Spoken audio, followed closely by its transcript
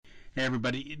Hey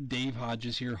everybody, Dave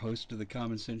Hodges here, host of the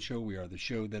Common Sense Show. We are the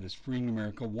show that is freeing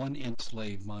America one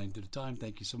enslaved mind at a time.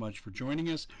 Thank you so much for joining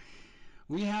us.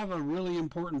 We have a really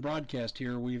important broadcast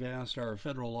here. We've asked our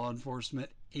federal law enforcement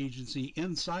agency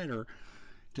insider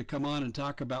to come on and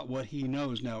talk about what he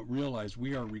knows. Now, realize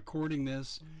we are recording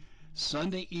this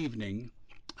Sunday evening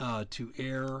to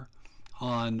air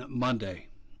on Monday.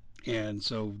 And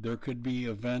so there could be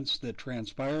events that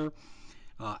transpire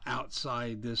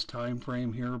outside this time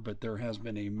frame here, but there has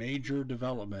been a major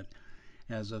development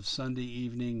as of Sunday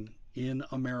evening in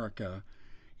America,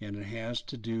 and it has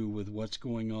to do with what's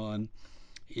going on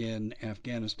in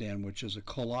Afghanistan, which is a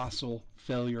colossal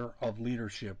failure of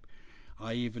leadership.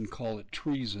 I even call it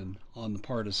treason on the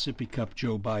part of Sippy Cup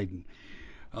Joe Biden.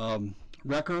 Um,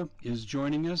 Recker is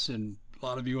joining us, and a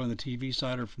lot of you on the TV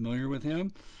side are familiar with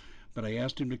him. But I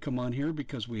asked him to come on here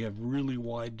because we have really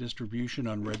wide distribution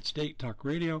on Red State Talk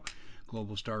Radio,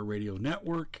 Global Star Radio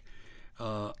Network.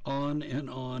 On and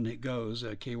on it goes.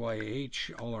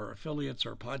 KYH, all our affiliates,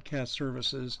 our podcast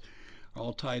services are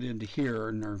all tied into here,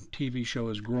 and our TV show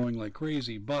is growing like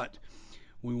crazy. But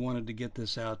we wanted to get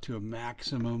this out to a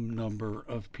maximum number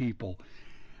of people.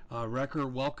 Wrecker,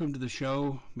 welcome to the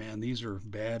show. Man, these are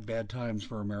bad, bad times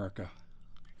for America.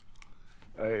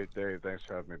 Hey, Dave, thanks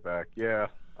for having me back.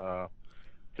 Uh,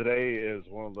 today is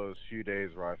one of those few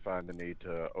days where I find the need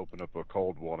to open up a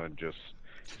cold one and just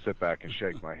sit back and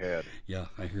shake my head. Yeah,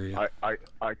 I hear you.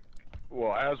 I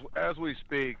well, as we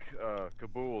speak,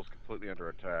 Kabul is completely under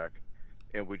attack,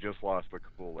 and we just lost the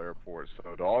Kabul airport.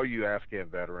 So to all you Afghan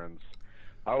veterans,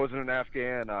 I was in an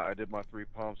Afghan. I did my 3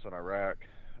 pumps in Iraq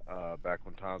back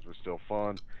when times were still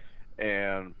fun,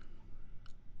 and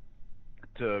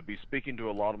to be speaking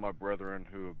to a lot of my brethren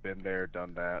who have been there,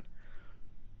 done that.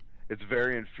 It's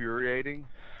very infuriating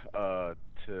uh,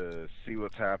 to see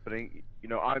what's happening.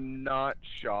 I'm not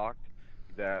shocked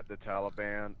that the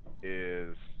Taliban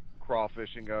is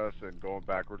crawfishing us and going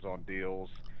backwards on deals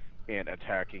and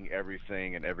attacking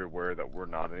everything and everywhere that we're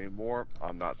not anymore.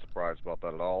 I'm not surprised about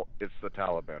that at all. It's the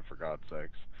Taliban, for God's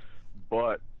sakes.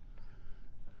 But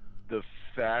the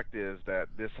fact is that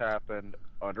this happened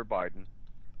under Biden.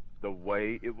 The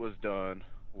way it was done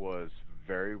was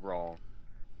very wrong.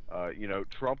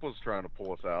 Trump was trying to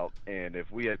pull us out, and if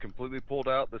we had completely pulled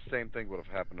out, the same thing would have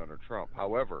happened under Trump.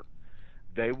 However,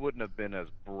 they wouldn't have been as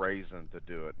brazen to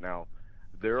do it. Now,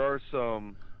 there are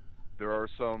some there are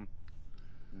some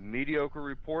mediocre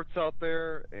reports out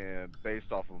there, and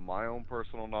based off of my own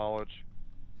personal knowledge,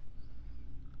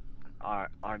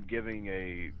 I'm giving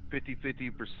a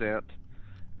 50-50%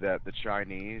 that the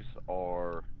Chinese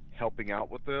are helping out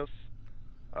with this.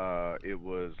 It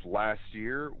was last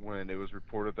year when it was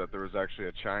reported that there was actually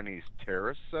a Chinese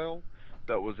terrorist cell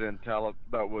that was in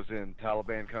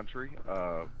Taliban country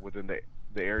within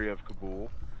the area of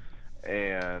Kabul,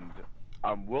 and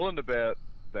I'm willing to bet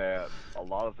that a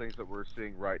lot of things that we're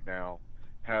seeing right now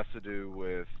has to do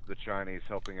with the Chinese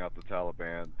helping out the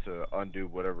Taliban to undo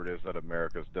whatever it is that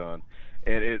America's done.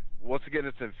 And it once again,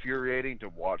 it's infuriating to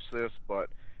watch this, but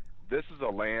this is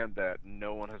a land that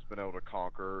no one has been able to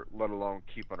conquer, let alone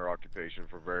keep under occupation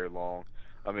for very long.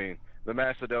 I mean, the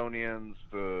Macedonians,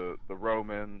 the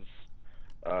Romans,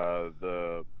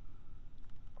 the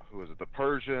who is it, the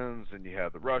Persians, and you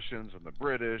have the Russians and the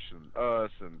British and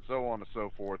us and so on and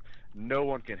so forth. No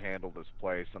one can handle this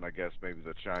place, and I guess maybe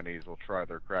the Chinese will try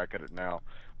their crack at it now.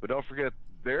 But don't forget,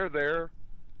 they're there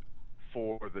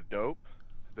for the dope,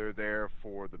 they're there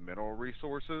for the mineral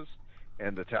resources,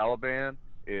 and the Taliban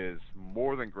is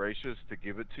more than gracious to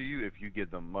give it to you if you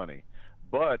give them money.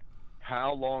 But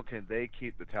how long can they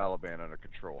keep the Taliban under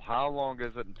control? How long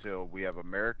is it until we have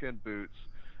American boots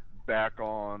back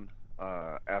on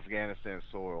Afghanistan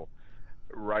soil?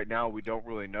 Right now, we don't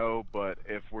really know, but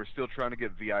if we're still trying to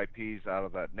get VIPs out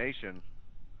of that nation,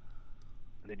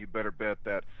 then you better bet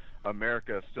that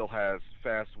America still has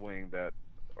fast wing that,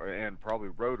 and probably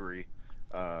rotary,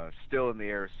 still in the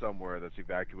air somewhere that's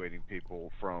evacuating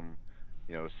people from,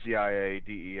 CIA,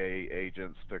 DEA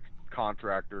agents to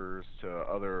contractors to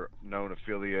other known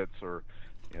affiliates or,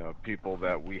 people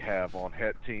that we have on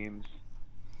HET teams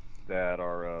that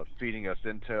are feeding us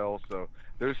intel. So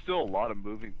there's still a lot of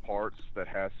moving parts that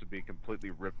has to be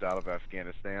completely ripped out of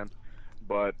Afghanistan.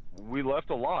 But we left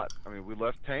a lot. I mean, we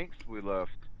left tanks, we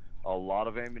left a lot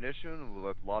of ammunition, we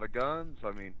left a lot of guns.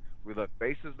 I mean, we left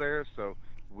bases there. So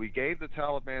we gave the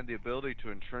Taliban the ability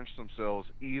to entrench themselves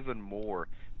even more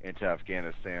into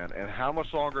Afghanistan. And how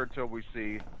much longer until we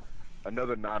see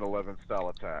another 9/11 style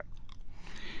attack?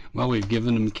 Well, we've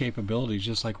given them capabilities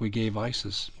just like we gave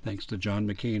ISIS, thanks to John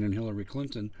McCain and Hillary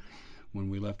Clinton when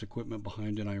we left equipment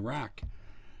behind in Iraq.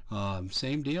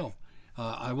 Same deal.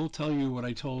 I will tell you what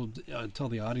I tell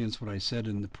the audience what I said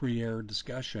in the pre-air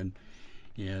discussion,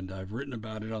 and I've written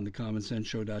about it on the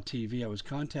commonsenseshow.tv. I was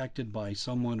contacted by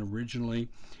someone originally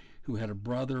who had a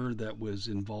brother that was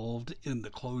involved in the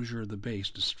closure of the base,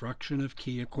 destruction of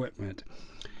key equipment.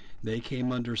 They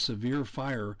came under severe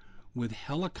fire with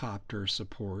helicopter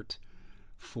support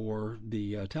for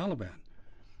the Taliban.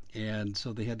 And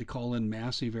so they had to call in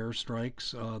massive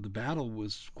airstrikes. The battle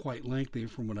was quite lengthy,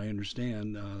 from what I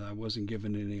understand. I wasn't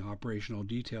given any operational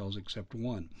details except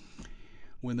one.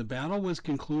 When the battle was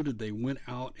concluded, they went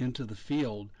out into the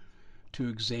field to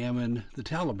examine the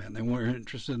Taliban. They weren't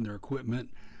interested in their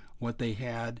equipment, what they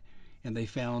had, and they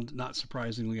found, not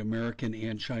surprisingly, American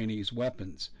and Chinese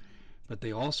weapons. But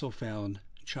they also found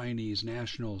Chinese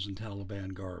nationals in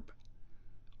Taliban garb.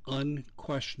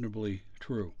 Unquestionably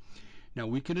true. Now,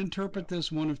 we can Yeah. interpret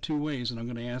this one of two ways, and I'm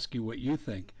going to ask you what you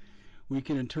think. We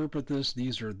can interpret this,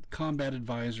 these are combat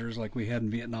advisors like we had in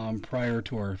Vietnam prior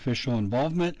to our official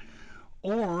involvement,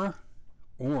 or,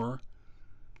 or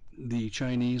the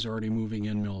Chinese already moving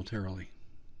in militarily.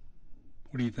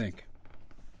 What do you think?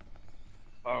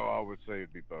 Oh, I would say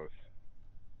it'd be both.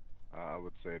 I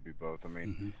would say it'd be both. I mean,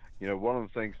 Mm-hmm. one of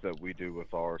the things that we do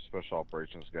with our special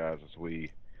operations guys is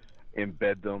we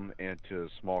embed them into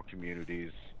small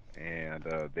communities, and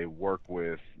they work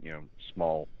with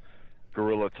small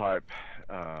guerrilla type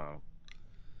uh,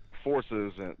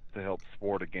 forces and to help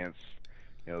support against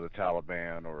the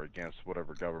Taliban or against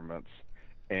whatever governments.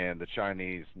 And the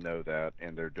Chinese know that,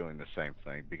 and they're doing the same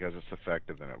thing because it's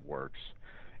effective and it works.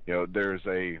 There's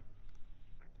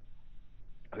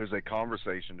a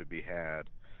conversation to be had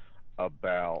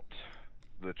about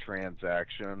the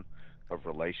transaction of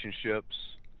relationships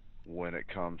when it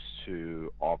comes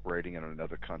to operating in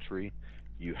another country.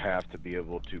 You have to be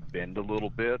able to bend a little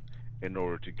bit in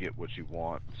order to get what you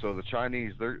want. So the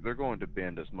Chinese, they're going to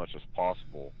bend as much as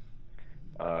possible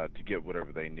to get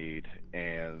whatever they need.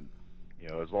 And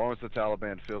as long as the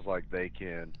Taliban feels like they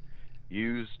can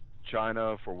use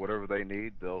China for whatever they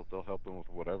need, they'll help them with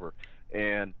whatever.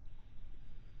 And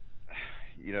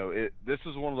this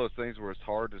is one of those things where it's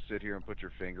hard to sit here and put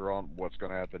your finger on what's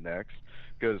going to happen next,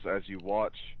 because as you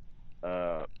watch,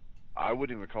 uh, I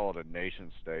wouldn't even call it a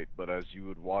nation state, but as you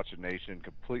would watch a nation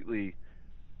completely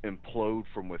implode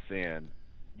from within,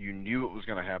 you knew it was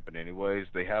going to happen anyways.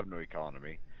 They have no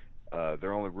economy.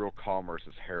 Their only real commerce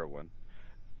is heroin,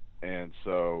 and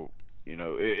so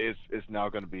it's now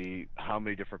going to be how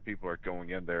many different people are going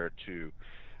in there to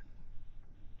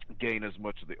gain as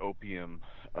much of the opium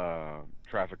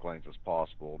traffic lanes as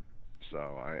possible.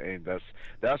 So and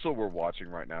that's what we're watching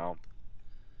right now.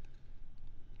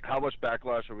 How much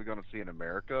backlash are we going to see in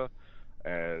America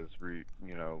as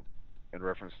in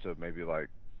reference to maybe like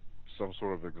some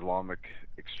sort of Islamic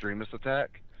extremist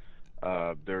attack?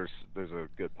 There's a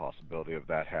good possibility of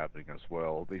that happening as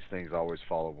well. These things always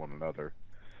follow one another.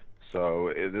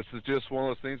 So this is just one of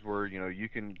those things where you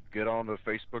can get on to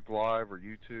Facebook Live or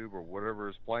YouTube or whatever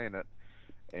is playing it,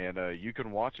 and you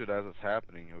can watch it as it's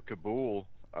happening. Kabul,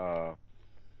 uh,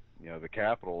 the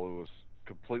capital, it was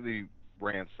completely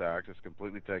ransacked. It's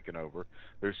completely taken over.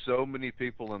 There's so many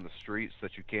people in the streets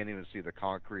that you can't even see the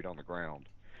concrete on the ground.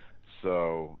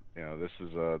 So this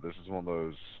is one of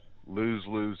those lose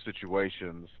lose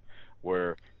situations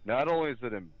where not only is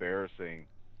it embarrassing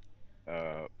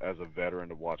as a veteran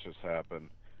to watch this happen,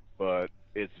 but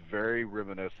it's very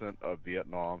reminiscent of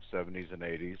Vietnam, 70s and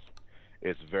 80s.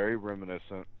 It's very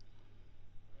reminiscent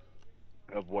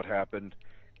of what happened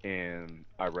in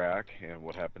Iraq and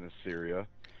what happened in Syria.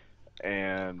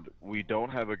 And we don't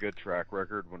have a good track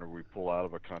record whenever we pull out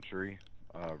of a country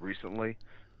recently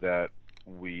that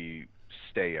we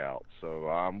stay out. So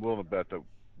I'm willing to bet that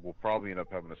we'll probably end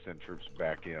up having to send troops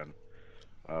back in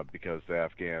because the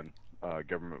Afghan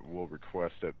government will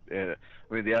request it. And,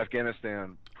 I mean, the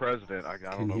Afghanistan president, I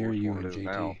don't Can know hear which you, one it is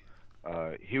now.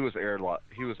 JT. He was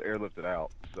airlifted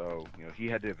out, so he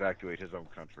had to evacuate his own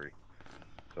country.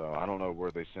 So I don't know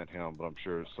where they sent him, but I'm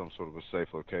sure it's some sort of a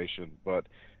safe location. But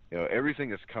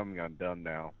everything is coming undone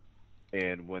now,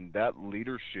 and when that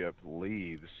leadership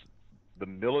leaves, the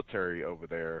military over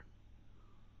there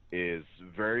is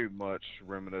very much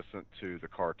reminiscent to the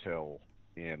cartel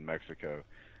in Mexico.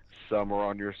 Some are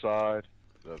on your side,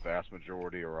 the vast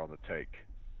majority are on the take.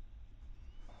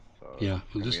 So Yeah,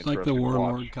 it's well, going to be just like the interesting to watch.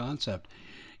 warlord concept.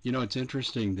 It's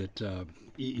interesting that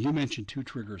you mentioned two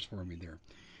triggers for me there.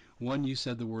 One, you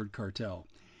said the word cartel.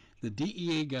 The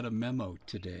DEA got a memo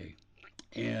today,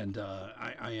 and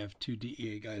I have two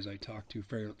DEA guys I talk to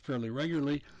fairly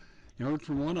regularly. I heard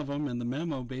from one of them, and the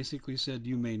memo basically said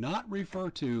you may not refer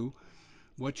to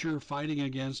what you're fighting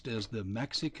against as the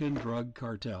Mexican drug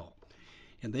cartel.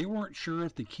 and they weren't sure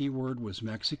if the keyword was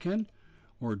Mexican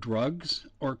or drugs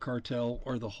or cartel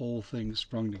or the whole thing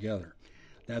sprung together.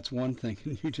 That's one thing.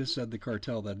 You just said the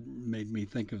cartel. That made me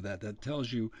think of that. That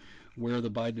tells you where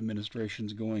the Biden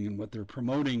administration's going and what they're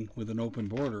promoting with an open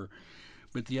border.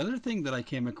 But the other thing that I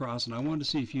came across, and I wanted to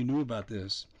see if you knew about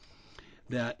this,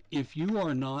 that if you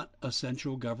are not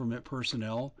essential government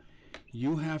personnel,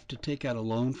 you have to take out a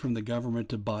loan from the government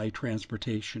to buy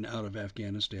transportation out of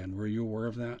Afghanistan. Were you aware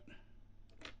of that?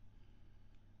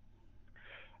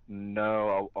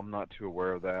 No, I'm not too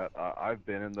aware of that. I've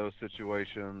been in those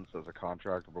situations as a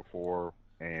contractor before,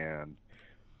 and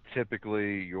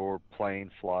typically your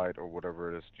plane flight or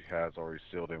whatever it is that you have is already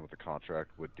sealed in with a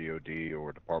contract with DoD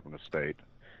or Department of State,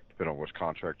 depending on which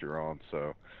contract you're on.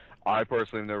 So I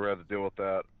personally have never had to deal with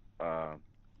that. Uh,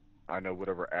 I know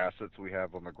whatever assets we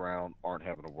have on the ground aren't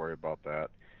having to worry about that.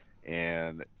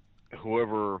 And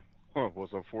whoever was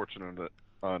unfortunate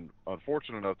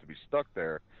enough to be stuck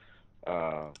there,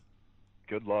 uh,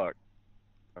 good luck.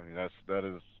 I mean, that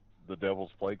is the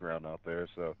devil's playground out there.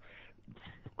 So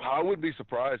I would be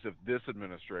surprised if this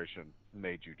administration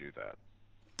made you do that.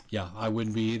 Yeah, I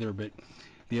wouldn't be either. But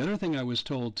the other thing I was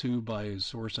told too by a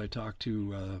source I talked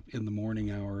to in the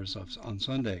morning hours on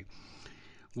Sunday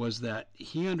was that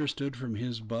he understood from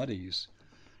his buddies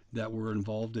that were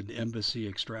involved in embassy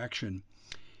extraction.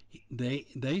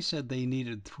 They said they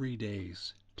needed 3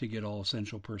 days to get all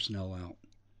essential personnel out.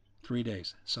 3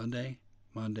 days: Sunday,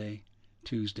 Monday,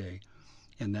 Tuesday,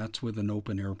 and that's with an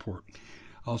open airport.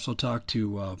 Also talked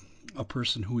to a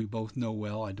person who we both know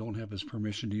well. I don't have his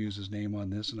permission to use his name on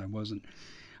this, and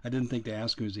I didn't think to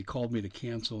ask him as he called me to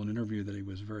cancel an interview that he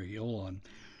was very ill on,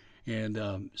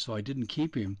 and so I didn't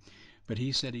keep him. But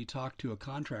he said he talked to a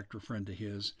contractor friend of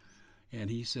his, and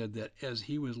he said that as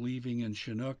he was leaving in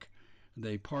Chinook,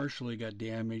 they partially got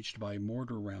damaged by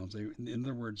mortar rounds. In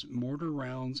other words, mortar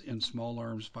rounds and small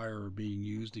arms fire are being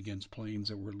used against planes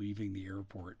that were leaving the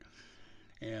airport,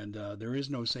 and there is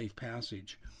no safe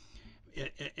passage.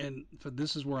 And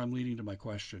this is where I'm leading to my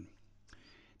question.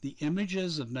 The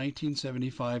images of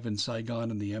 1975 in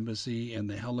Saigon and the embassy and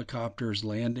the helicopters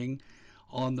landing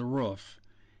on the roof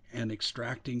and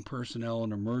extracting personnel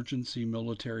in an emergency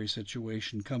military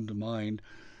situation come to mind.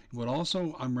 What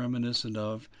also I'm reminiscent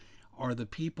of are the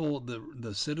people,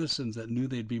 the citizens that knew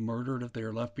they'd be murdered if they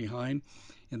were left behind,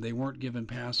 and they weren't given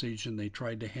passage, and they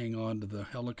tried to hang on to the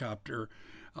helicopter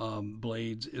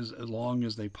blades as long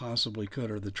as they possibly could,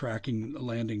 or the tracking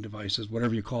landing devices,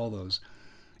 whatever you call those,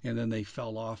 and then they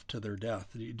fell off to their death.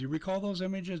 Do you recall those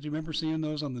images? Do you remember seeing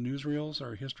those on the newsreels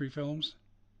or history films?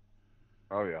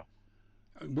 Oh yeah,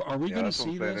 Are we yeah. going to That's what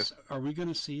I'm see saying. this? Are we going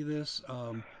to see this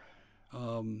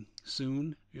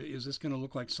soon? Is this going to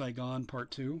look like Saigon Part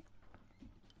Two?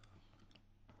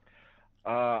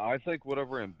 I think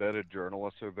whatever embedded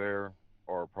journalists are there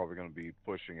are probably going to be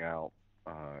pushing out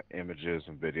images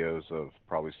and videos of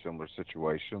probably similar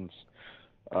situations.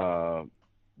 Uh,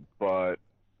 but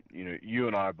you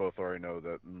and I both already know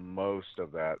that most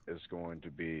of that is going to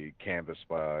be canvassed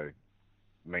by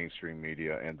mainstream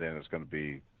media, and then it's going to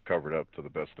be covered up to the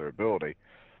best of their ability.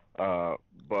 Uh,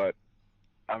 but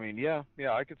I mean, yeah,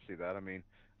 yeah, I could see that. I mean,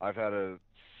 I've had a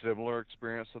similar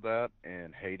experience to that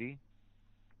in Haiti,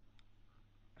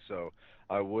 so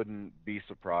I wouldn't be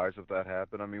surprised if that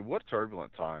happened. I mean, what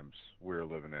turbulent times we're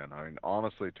living in. I mean,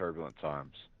 honestly, turbulent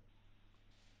times.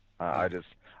 I Yeah. just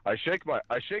I shake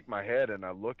my head and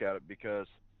I look at it because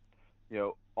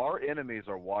our enemies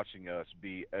are watching us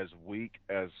be as weak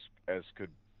as could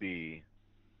be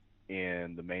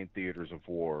in the main theaters of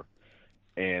war,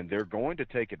 and they're going to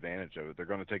take advantage of it. They're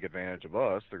going to take advantage of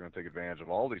us. They're going to take advantage of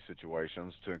all these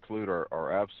situations, to include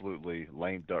our absolutely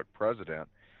lame duck president.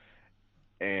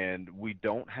 And we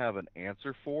don't have an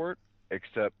answer for it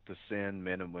except to send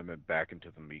men and women back into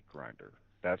the meat grinder.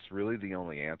 That's really the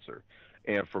only answer.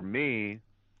 And for me,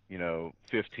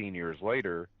 15 years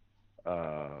later,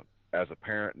 uh, as a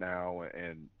parent now,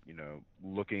 and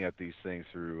looking at these things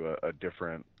through a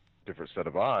different set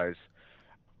of eyes,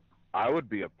 I would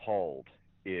be appalled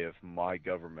if my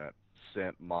government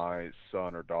sent my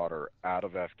son or daughter out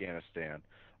of Afghanistan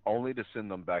only to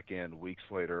send them back in weeks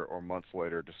later or months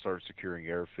later to start securing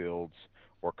airfields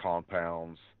or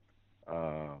compounds,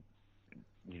 uh,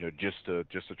 just to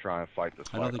try and fight this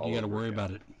I don't fight think you all got to over worry again.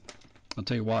 about it. I'll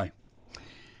tell you why.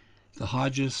 The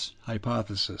Hodges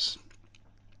hypothesis,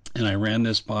 and I ran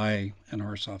this by an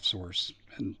RSOF source,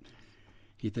 and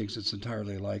he thinks it's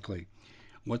entirely likely.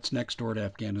 What's next door to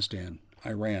Afghanistan?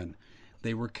 Iran.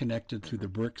 They were connected through Hmm. the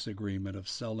BRICS agreement of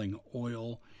selling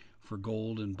oil for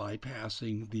gold and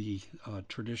bypassing the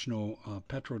traditional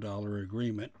petrodollar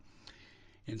agreement.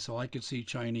 And so I could see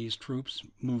Chinese troops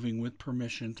moving with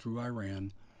permission through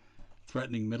Iran,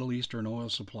 threatening Middle Eastern oil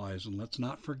supplies. And let's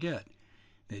not forget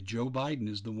that Joe Biden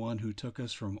is the one who took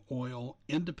us from oil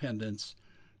independence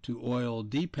to oil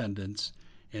dependence.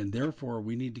 And therefore,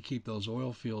 we need to keep those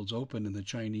oil fields open, and the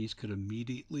Chinese could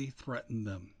immediately threaten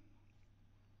them.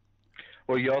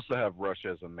 Well, you also have Russia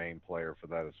as a main player for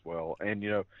that as well. And,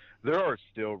 there are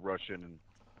still Russian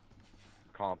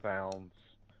compounds,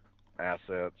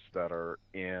 assets that are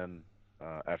in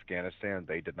Afghanistan.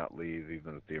 They did not leave,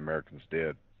 even if the Americans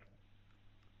did.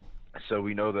 So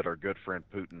we know that our good friend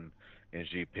Putin and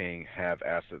Xi Jinping have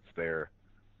assets there,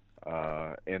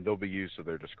 and they'll be used to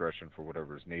their discretion for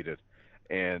whatever is needed.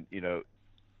 And,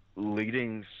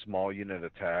 leading small unit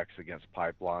attacks against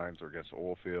pipelines or against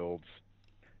oil fields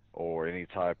or any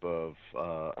type of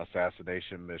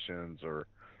assassination missions or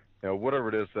whatever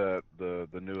it is that the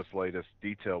newest latest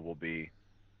detail will be,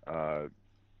 uh,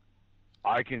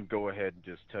 I can go ahead and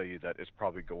just tell you that it's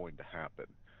probably going to happen.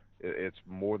 It's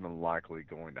more than likely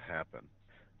going to happen.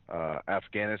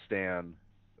 Afghanistan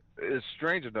is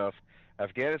strange enough.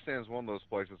 Afghanistan is one of those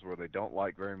places where they don't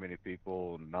like very many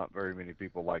people, and not very many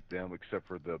people like them, except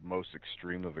for the most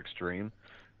extreme of extreme.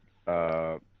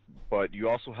 Uh, but you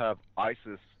also have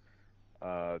ISIS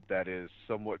that is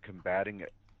somewhat combating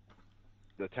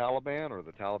the Taliban, or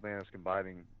the Taliban is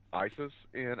combating ISIS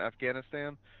in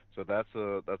Afghanistan. So that's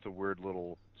a weird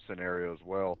little scenario as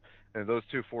well. And those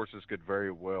two forces could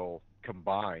very well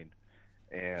combine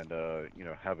and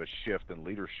have a shift in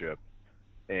leadership.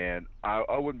 And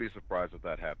I wouldn't be surprised if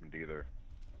that happened either.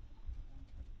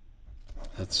 I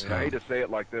That's mean, I hate to say it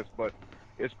like this, but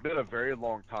it's been a very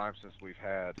long time since we've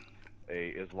had a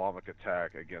Islamic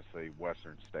attack against a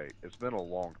Western state. It's been a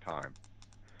long time.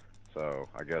 So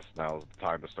I guess now is the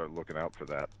time to start looking out for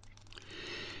that.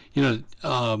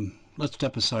 let's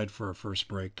step aside for our first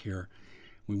break here.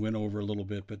 We went over a little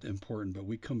bit, but important. But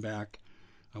we come back.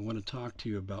 I want to talk to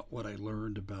you about what I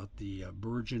learned about the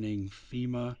burgeoning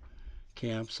FEMA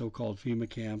camps, so-called FEMA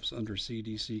camps under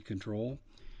CDC control.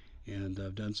 And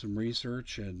I've done some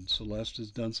research, and Celeste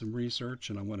has done some research,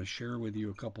 and I want to share with you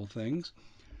a couple things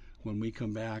when we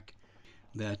come back.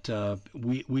 That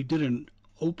we did an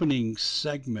opening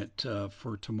segment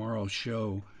for tomorrow's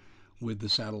show with the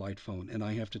satellite phone, and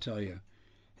I have to tell you,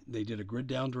 they did a grid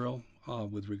down drill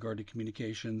with regard to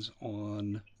communications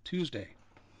on Tuesday,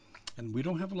 and we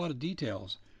don't have a lot of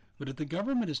details. But if the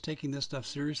government is taking this stuff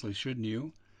seriously, shouldn't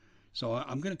you? So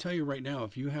I'm going to tell you right now,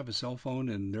 if you have a cell phone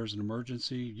and there's an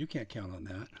emergency, you can't count on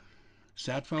that.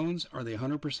 Sat phones, are they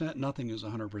 100%? Nothing is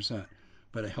 100%,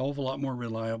 but a hell of a lot more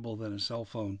reliable than a cell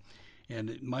phone.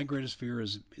 And my greatest fear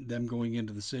is them going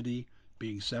into the city,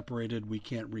 being separated. We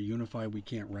can't reunify, we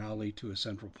can't rally to a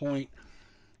central point,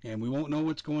 and we won't know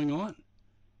what's going on.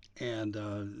 And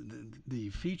the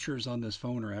features on this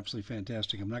phone are absolutely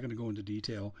fantastic. I'm not going to go into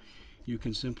detail. You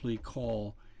can simply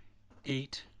call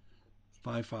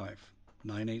 855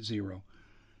 980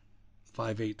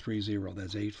 5830.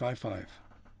 That's 855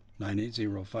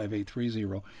 980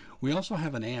 5830. We also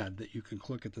have an ad that you can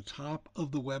click at the top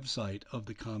of the website of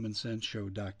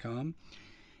thecommonsenseshow.com,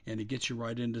 and it gets you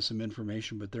right into some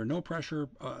information. But they're no pressure,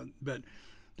 but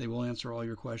they will answer all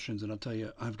your questions. And I'll tell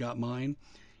you, I've got mine,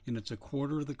 and it's a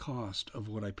quarter of the cost of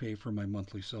what I pay for my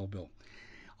monthly cell bill.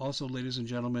 Also, ladies and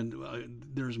gentlemen,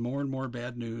 there's more and more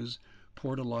bad news.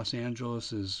 Port of Los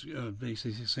Angeles is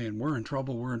basically saying we're in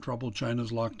trouble, we're in trouble.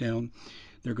 China's locked down.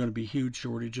 There are going to be huge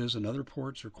shortages, and other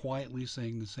ports are quietly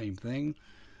saying the same thing.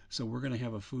 So we're going to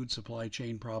have a food supply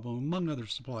chain problem, among other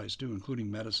supplies too,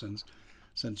 including medicines.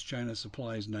 Since China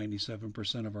supplies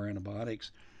 97% of our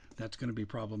antibiotics, that's going to be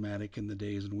problematic in the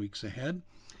days and weeks ahead.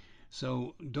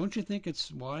 So don't you think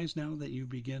it's wise now that you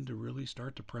begin to really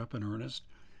start to prep in earnest?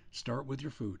 Start with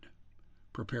your food.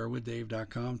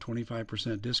 Preparewithdave.com,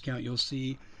 25% discount. You'll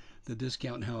see the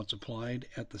discount and how it's applied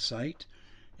at the site.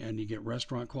 And you get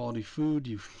restaurant quality food.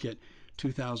 You get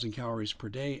 2,000 calories per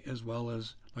day, as well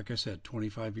as, like I said,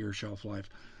 25-year shelf life.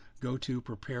 Go to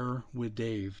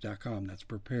preparewithdave.com. That's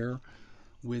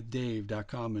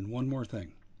preparewithdave.com. And one more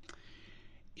thing.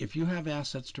 If you have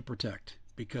assets to protect,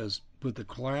 because with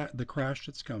the crash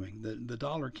that's coming, the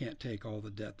dollar can't take all the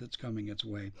debt that's coming its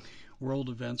way. World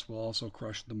events will also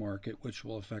crush the market, which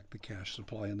will affect the cash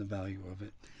supply and the value of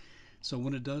it. So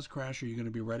when it does crash, are you going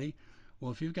to be ready?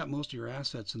 Well, if you've got most of your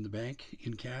assets in the bank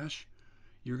in cash,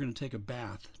 you're going to take a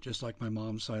bath, just like my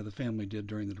mom's side of the family did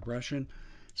during the Depression.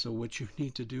 So what you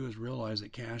need to do is realize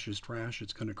that cash is trash.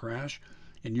 It's going to crash.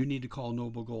 And you need to call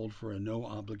Noble Gold for a no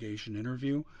obligation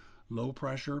interview. Low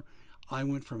pressure. I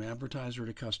went from advertiser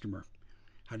to customer.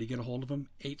 How do you get a hold of them?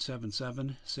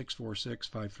 877 646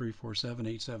 5347.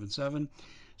 877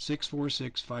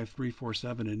 646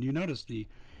 5347. And you notice the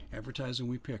advertising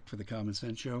we picked for the Common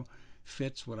Sense Show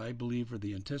fits what I believe are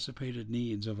the anticipated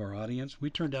needs of our audience. We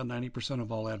turn down 90%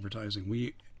 of all advertising.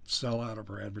 We sell out of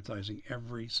our advertising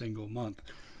every single month.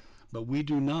 But we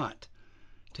do not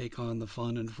take on the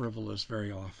fun and frivolous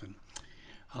very often.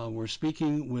 We're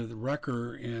speaking with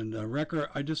Wrecker, and Wrecker,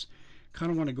 I just kind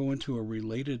of want to go into a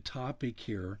related topic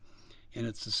here, and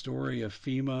it's the story of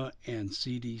FEMA and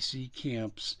CDC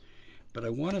camps. But I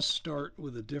want to start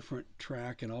with a different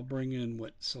track, and I'll bring in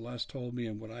what Celeste told me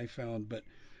and what I found. But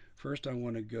first, I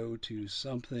want to go to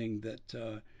something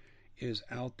that is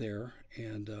out there,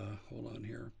 and hold on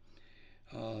here.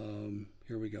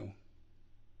 Here we go.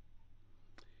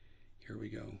 Here we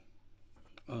go.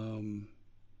 Um,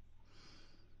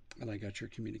 and I got your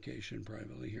communication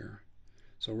privately here.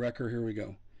 So, Wrecker, here we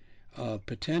go.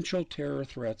 Potential terror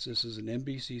threats. This is an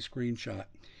NBC screenshot.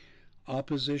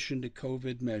 Opposition to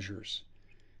COVID measures.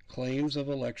 Claims of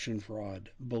election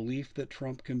fraud. Belief that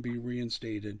Trump can be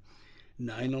reinstated.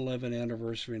 9/11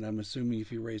 anniversary, and I'm assuming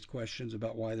if you raise questions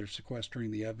about why they're sequestering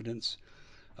the evidence,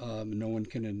 no one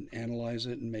can analyze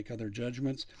it and make other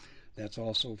judgments. That's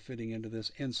also fitting into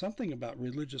this. And something about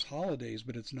religious holidays,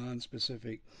 but it's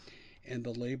non-specific. And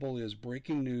the label is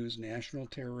Breaking News National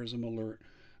Terrorism Alert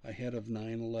ahead of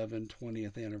 9/11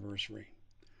 20th anniversary.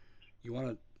 You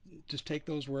want to just take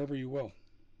those wherever you will.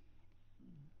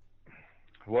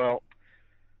 Well,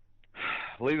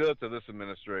 leave it up to this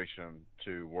administration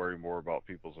to worry more about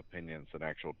people's opinions than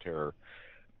actual terror.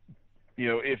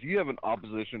 If you have an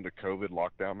opposition to COVID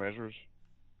lockdown measures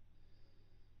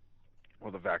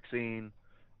or the vaccine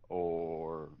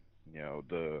or,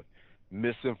 the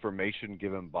misinformation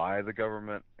given by the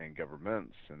government and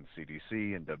governments and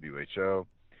CDC and WHO,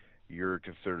 you're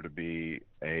considered to be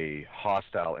a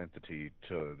hostile entity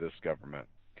to this government,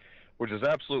 which is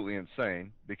absolutely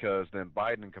insane because then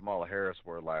Biden and Kamala Harris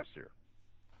were last year.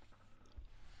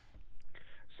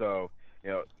 So,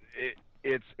 you know,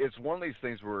 it's one of these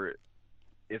things where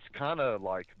it's kind of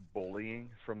like bullying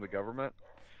from the government,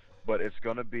 but it's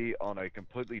going to be on a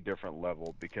completely different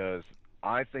level because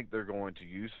I think they're going to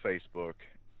use Facebook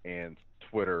and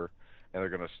Twitter and they're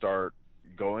going to start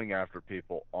going after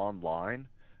people online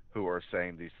who are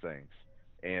saying these things.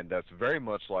 And that's very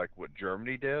much like what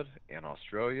Germany did and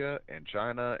Australia and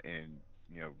China and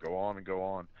go on and go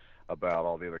on about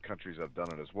all the other countries that have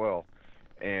done it as well.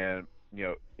 And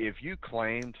if you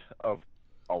claimed of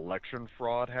election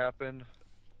fraud happened,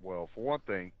 well, for one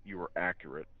thing, you were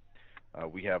accurate.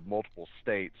 We have multiple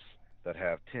states that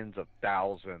have tens of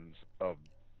thousands of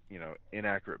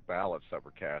inaccurate ballots that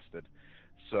were casted.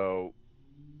 So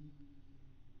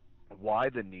why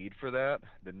the need for that?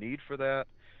 The need for that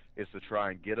is to try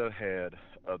and get ahead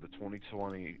of the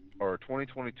 2020 or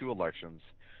 2022 elections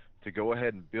to go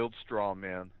ahead and build straw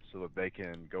men so that they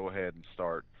can go ahead and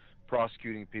start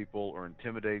prosecuting people or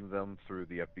intimidating them through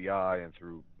the FBI and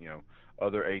through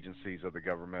other agencies of the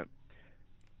government,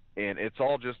 and it's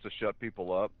all just to shut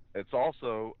people up. It's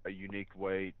also a unique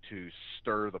way to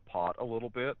stir the pot a little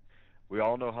bit. We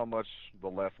all know how much the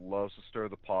left loves to stir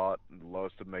the pot and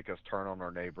loves to make us turn on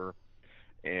our neighbor.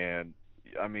 And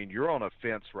I mean, you're on a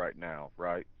fence right now,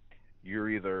 right? You're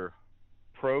either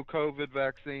pro COVID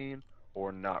vaccine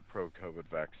or not pro COVID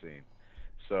vaccine.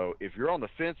 So if you're on the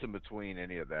fence in between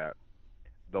any of that,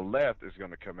 the left is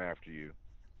going to come after you,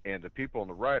 and the people on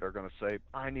the right are going to say,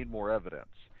 I need more evidence.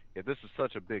 If this is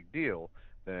such a big deal,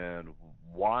 then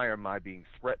why am I being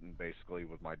threatened basically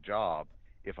with my job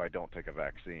if I don't take a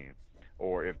vaccine?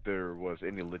 Or if there was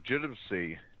any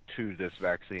legitimacy to this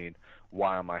vaccine,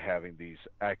 why am I having these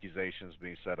accusations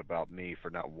being said about me for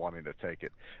not wanting to take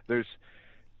it? There's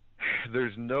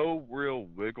there's no real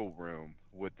wiggle room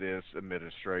with this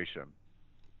administration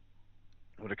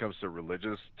when it comes to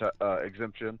religious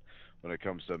exemption, when it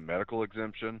comes to medical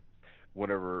exemption.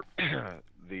 Whenever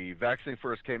the vaccine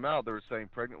first came out, they were saying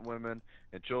pregnant women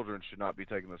and children should not be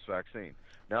taking this vaccine.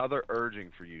 Now they're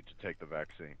urging for you to take the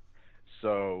vaccine.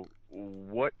 So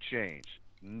what changed?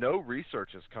 No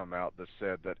research has come out that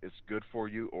said that it's good for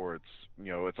you or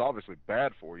it's obviously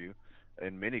bad for you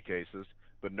in many cases,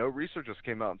 but no research has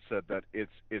came out and said that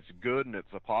it's good and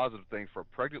it's a positive thing for a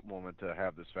pregnant woman to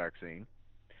have this vaccine.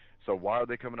 So why are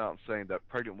they coming out and saying that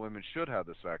pregnant women should have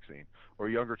this vaccine or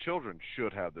younger children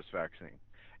should have this vaccine?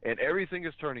 And everything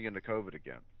is turning into COVID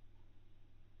again.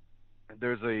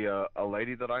 There's a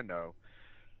lady that I know.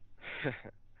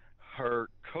 Her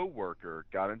coworker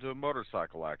got into a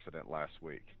motorcycle accident last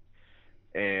week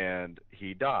and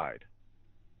he died.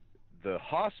 The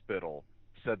hospital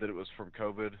said that it was from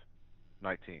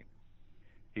COVID-19.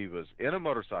 He was in a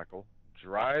motorcycle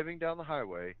driving down the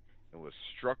highway and was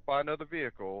struck by another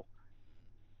vehicle.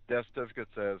 Death certificate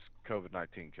says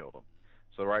COVID-19 killed him.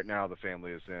 So right now the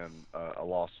family is in a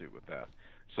lawsuit with that.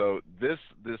 So this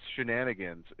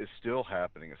shenanigans is still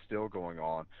happening. It's still going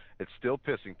on. It's still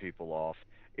pissing people off.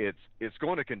 It's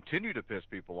going to continue to piss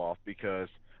people off because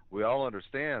we all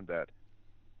understand that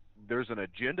there's an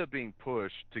agenda being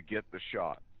pushed to get the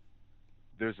shot.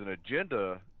 There's an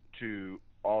agenda to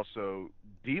also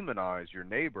demonize your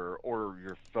neighbor or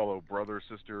your fellow brother,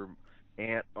 sister,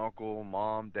 aunt, uncle,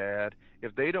 mom, dad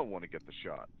if they don't want to get the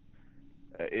shot.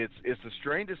 It's the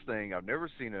strangest thing. I've never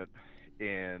seen it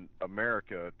in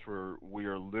America to where we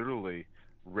are literally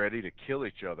ready to kill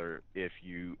each other if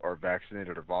you are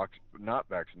vaccinated or not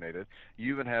vaccinated.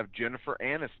 You even have Jennifer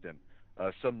Aniston,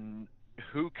 some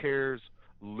who cares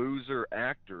loser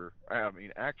actress,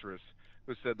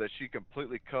 who said that she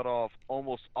completely cut off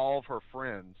almost all of her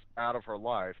friends out of her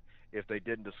life if they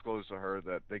didn't disclose to her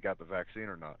that they got the vaccine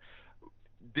or not.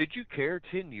 Did you care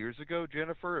 10 years ago,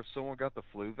 Jennifer, if someone got the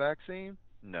flu vaccine?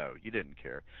 No, you didn't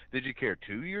care. Did you care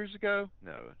 2 years ago?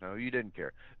 No, no, you didn't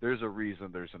care. There's a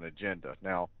reason, there's an agenda.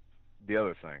 Now, the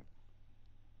other thing,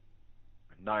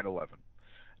 9/11.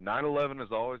 9/11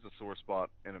 is always a sore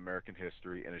spot in American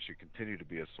history, and it should continue to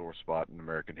be a sore spot in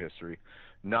American history,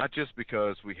 not just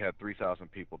because we had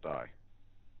 3,000 people die,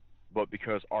 but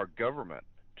because our government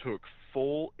took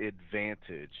full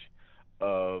advantage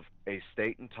of a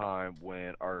state and time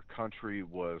when our country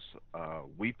was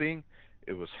weeping,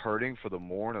 it was hurting for the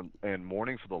mourning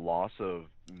for the loss of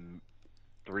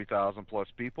 3,000 plus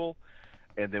people,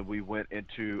 and then we went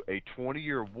into a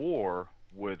 20-year war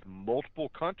with multiple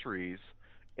countries,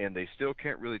 and they still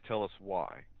can't really tell us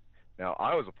why. Now,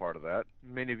 I was a part of that.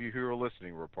 Many of you who are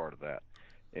listening were a part of that.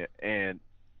 And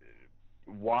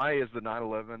why is the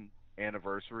 9/11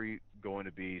 anniversary going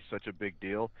to be such a big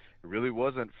deal? It really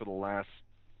wasn't for the last,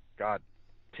 God,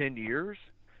 10 years.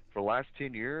 For the last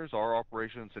 10 years, our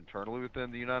operations internally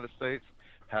within the United States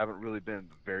haven't really been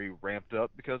very ramped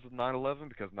up because of 9/11,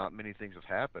 because not many things have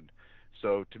happened.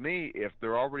 So to me, if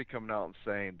they're already coming out and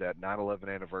saying that 9/11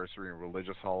 anniversary and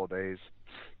religious holidays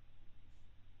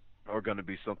are going to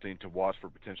be something to watch for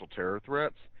potential terror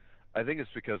threats, I think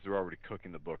it's because they're already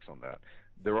cooking the books on that.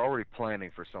 They're already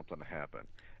planning for something to happen.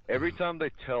 Every time they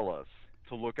tell us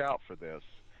to look out for this,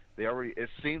 it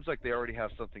seems like they already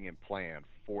have something in plan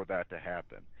for that to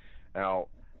happen. Now,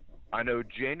 I know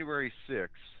January 6th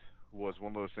was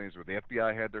one of those things where the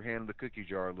FBI had their hand in the cookie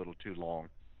jar a little too long,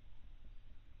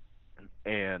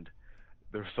 and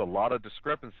there's a lot of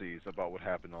discrepancies about what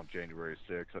happened on January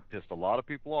 6th. It pissed a lot of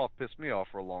people off, pissed me off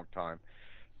for a long time,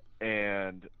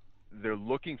 and they're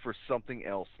looking for something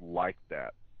else like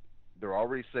that. They're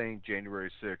already saying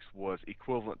January 6th was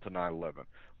equivalent to 9/11,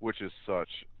 which is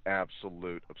such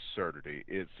absolute absurdity.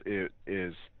 It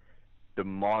is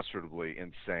demonstrably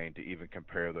insane to even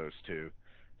compare those two.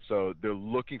 So they're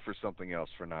looking for something else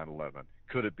for 9/11.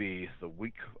 Could it be the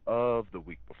week of, the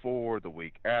week before, the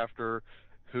week after?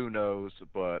 Who knows?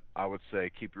 But I would say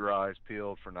keep your eyes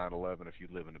peeled for 9/11 if you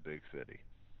live in a big city.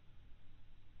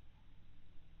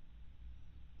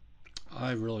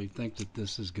 I really think that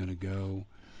this is going to go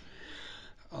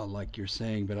like you're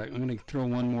saying, but I'm going to throw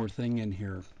one more thing in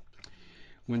here.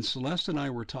 When Celeste and I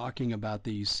were talking about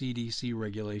these CDC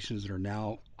regulations that are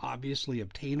now obviously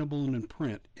obtainable and in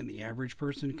print, and the average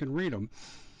person can read them,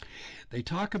 they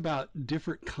talk about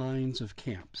different kinds of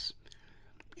camps.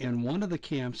 And one of the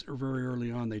camps, very early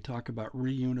on, they talk about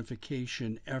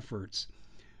reunification efforts,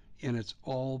 and it's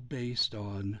all based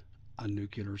on a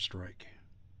nuclear strike.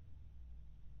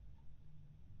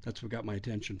 That's what got my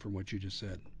attention from what you just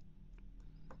said.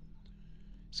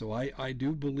 So I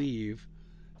do believe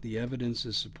the evidence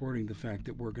is supporting the fact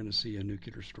that we're going to see a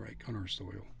nuclear strike on our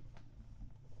soil.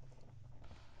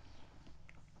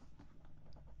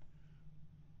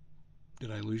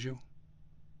 Did I lose you?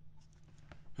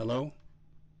 Hello?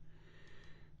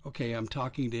 Okay, I'm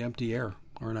talking to empty air,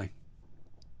 aren't I?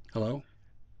 Hello?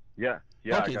 Yeah,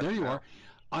 yeah, I Okay, got there you you now. are.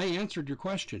 I answered your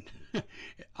question.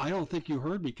 I don't think you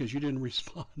heard me because you didn't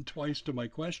respond twice to my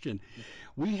question.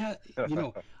 We had, you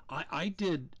know, I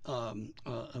did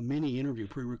a mini interview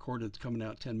pre-recorded. It's coming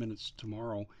out 10 minutes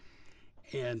tomorrow,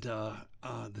 and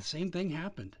the same thing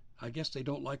happened. I guess they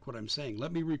don't like what I'm saying.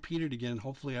 Let me repeat it again.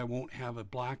 Hopefully, I won't have a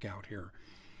blackout here.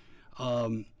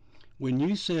 Um, when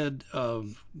you said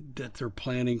that they're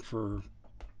planning for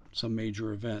some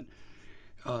major event,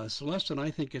 Celeste and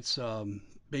I think it's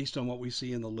based on what we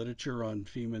see in the literature on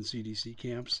FEMA and CDC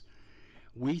camps.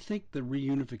 We think the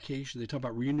reunification, they talk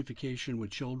about reunification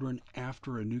with children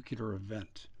after a nuclear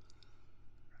event.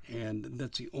 And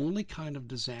that's the only kind of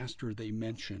disaster they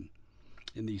mention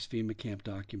in these FEMA camp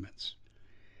documents.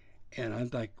 And I'm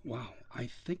like, wow, I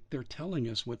think they're telling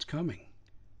us what's coming.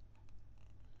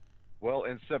 Well,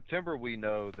 in September, we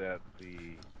know that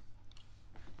the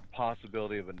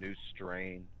possibility of a new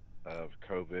strain of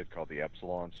COVID called the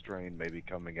Epsilon strain may be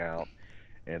coming out,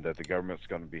 and that the government's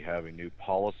going to be having new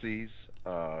policies,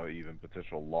 even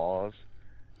potential laws,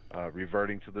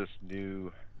 reverting to this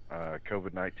new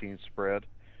COVID-19 spread.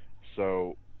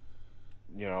 So,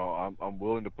 I'm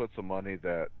willing to put some money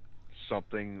that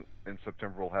something in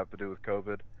September will have to do with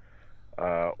COVID,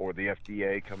 or the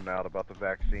FDA coming out about the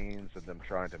vaccines and them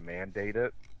trying to mandate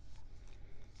it.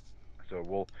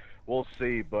 So we'll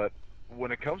see. But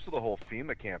when it comes to the whole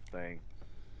FEMA camp thing,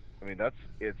 I mean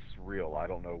it's real. I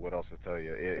don't know what else to tell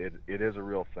you. It is a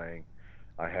real thing.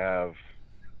 I have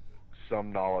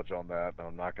some knowledge on that that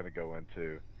I'm not going to go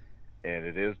into, and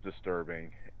it is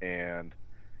disturbing. And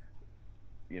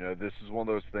this is one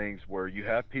of those things where you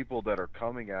have people that are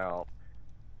coming out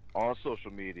on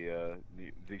social media.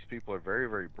 These people are very,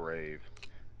 very brave,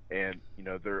 and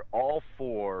they're all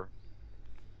for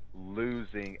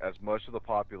losing as much of the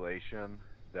population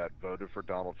that voted for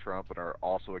Donald Trump and are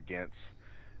also against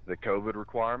the COVID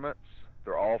requirements.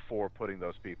 They're all for putting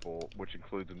those people, which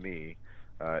includes me,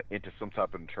 into some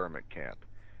type of internment camp.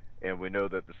 And we know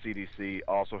that the CDC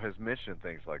also has mentioned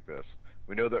things like this.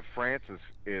 We know that France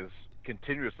is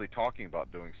continuously talking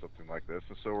about doing something like this,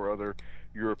 and so are other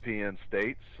European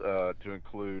states, to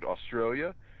include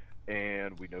Australia,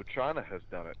 and we know China has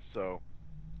done it. So,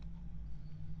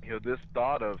 this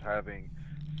thought of having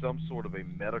some sort of a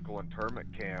medical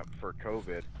internment camp for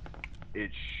COVID,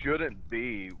 it shouldn't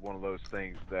be one of those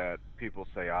things that people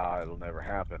say, it'll never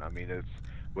happen. I mean, it's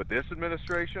with this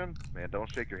administration, man,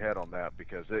 don't shake your head on that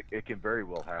because it can very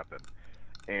well happen.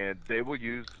 And they will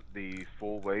use the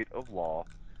full weight of law.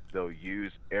 They'll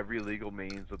use every legal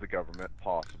means of the government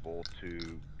possible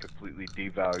to completely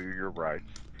devalue your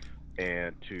rights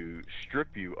and to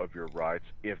strip you of your rights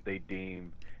if they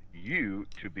deem you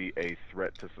to be a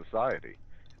threat to society.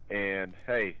 And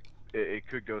hey, it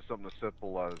could go something as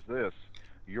simple as this: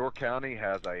 your county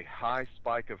has a high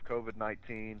spike of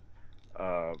COVID-19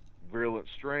 uh, virulent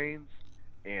strains,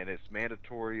 and it's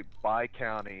mandatory by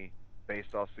county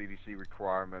based off CDC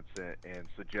requirements and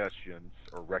suggestions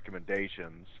or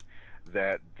recommendations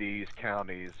that these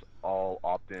counties all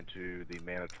opt into the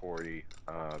mandatory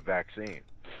vaccine.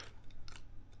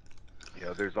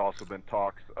 There's also been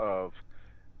talks of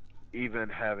even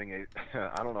having a,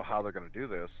 I don't know how they're going to do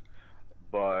this,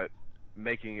 but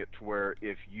making it to where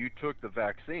if you took the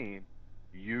vaccine,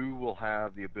 you will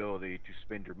have the ability to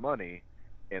spend your money,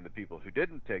 and the people who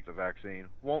didn't take the vaccine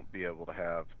won't be able to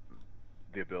have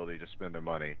the ability to spend their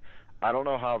money. I don't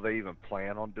know how they even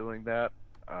plan on doing that.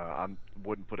 I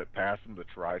wouldn't put it past them to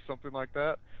try something like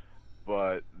that,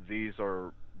 but these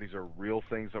are real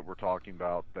things that we're talking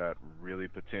about that really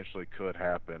potentially could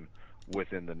happen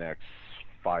within the next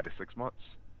 5 to 6 months.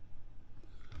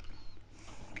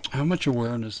 How much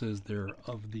awareness is there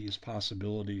of these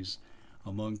possibilities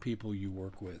among people you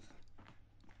work with?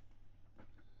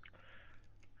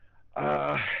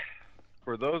 Uh,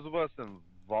 for those of us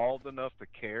involved enough to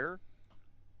care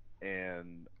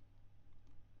and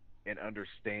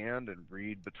understand and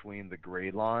read between the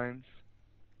gray lines,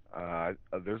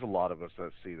 there's a lot of us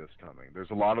that see this coming.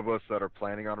 There's a lot of us that are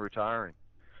planning on retiring.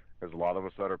 There's a lot of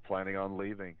us that are planning on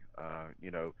leaving.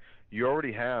 You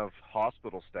already have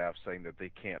hospital staff saying that they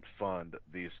can't fund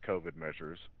these COVID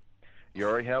measures. You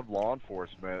already have law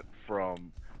enforcement,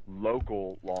 from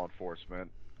local law enforcement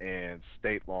and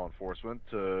state law enforcement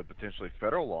to potentially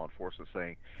federal law enforcement,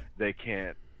 saying they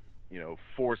can't,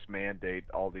 force mandate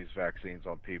all these vaccines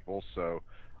on people. So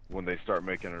when they start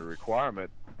making a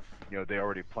requirement, they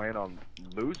already plan on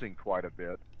losing quite a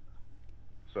bit.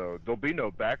 So there'll be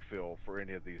no backfill for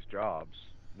any of these jobs,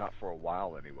 not for a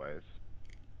while, anyways.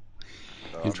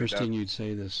 So I mean, Interesting you'd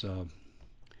say this.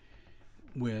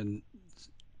 When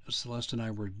Celeste and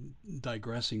I were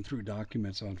digressing through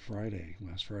documents on Friday,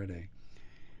 last Friday,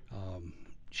 um,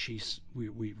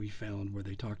 we found where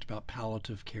they talked about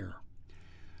palliative care.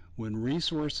 When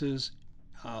resources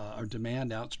or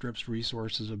demand outstrips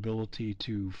resources' ability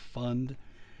to fund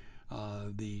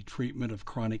the treatment of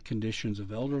chronic conditions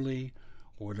of elderly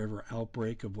or whatever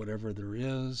outbreak of whatever there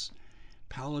is,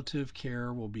 palliative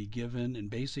care will be given, and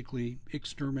basically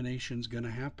extermination is going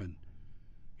to happen.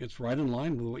 It's right in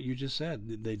line with what you just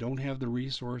said. They don't have the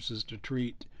resources to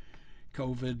treat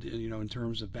COVID, in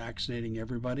terms of vaccinating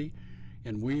everybody.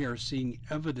 And we are seeing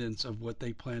evidence of what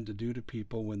they plan to do to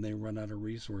people when they run out of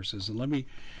resources. And let me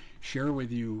share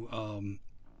with you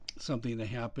something that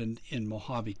happened in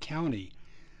Mojave County,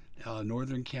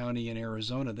 Northern County in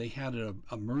Arizona. They had an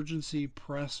emergency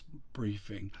press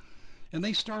briefing, and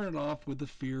they started off with the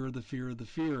fear, the fear, the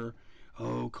fear.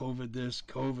 Oh, COVID this,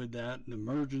 COVID that, an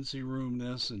emergency room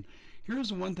this. And here's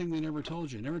the one thing they never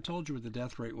told you. They never told you what the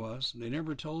death rate was. They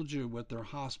never told you what their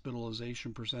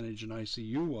hospitalization percentage in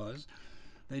ICU was.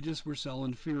 They just were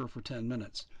selling fear for 10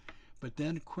 minutes. But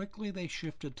then quickly they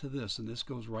shifted to this, and this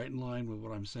goes right in line with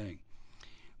what I'm saying.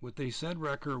 What they said,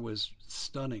 Recker, was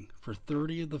stunning. For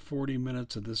 30 of the 40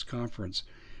 minutes of this conference,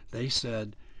 they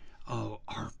said, oh,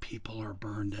 our people are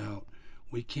burned out.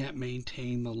 We can't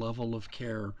maintain the level of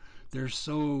care. They're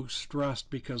so stressed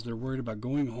because they're worried about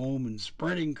going home and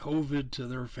spreading COVID to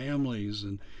their families,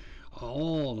 and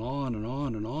all and on and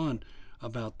on and on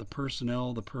about the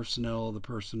personnel, the personnel, the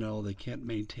personnel. They can't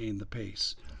maintain the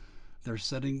pace. They're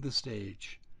setting the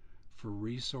stage for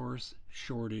resource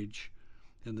shortage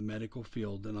in the medical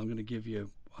field. And I'm going to give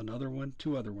you another one,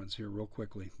 two other ones here, real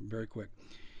quickly, very quick.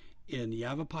 In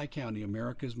Yavapai County,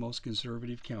 America's most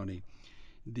conservative county,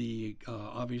 the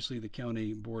obviously the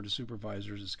county board of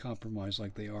supervisors is compromised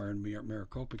like they are in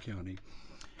Maricopa County,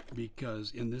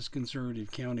 because in this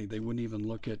conservative county they wouldn't even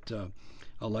look at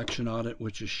election audit,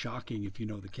 which is shocking if you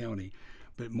know the county.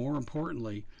 But more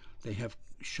importantly, they have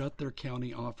shut their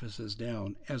county offices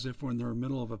down as if we're in the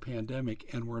middle of a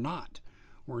pandemic, and we're not.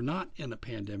 We're not in a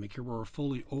pandemic here. We're a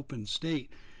fully open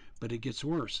state, but it gets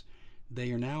worse.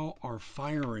 They are now are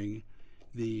firing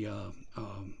the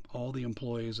all the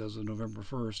employees as of November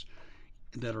 1st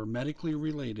that are medically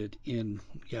related in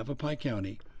Yavapai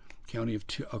County, county of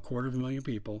a quarter of a million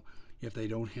people, if they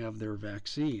don't have their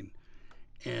vaccine.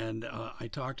 And I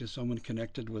talked to someone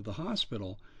connected with the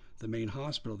hospital, the main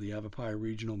hospital, the Yavapai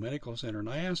Regional Medical Center, and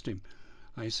I asked him,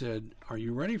 I said, are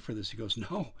you ready for this? He goes,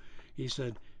 no. He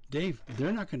said, Dave,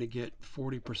 they're not going to get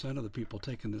 40% of the people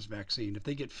taking this vaccine. If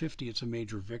they get 50, it's a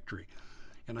major victory.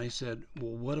 And I said,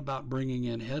 well, what about bringing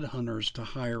in headhunters to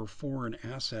hire foreign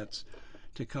assets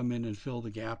to come in and fill the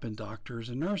gap in doctors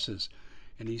and nurses?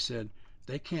 And he said,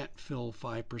 they can't fill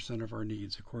 5% of our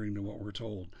needs, according to what we're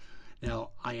told. Now,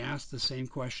 I asked the same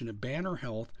question at Banner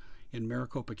Health in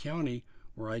Maricopa County,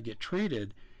 where I get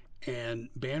treated, and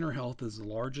Banner Health is the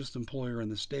largest employer in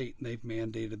the state, and they've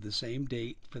mandated the same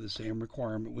date for the same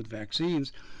requirement with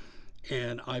vaccines.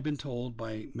 And I've been told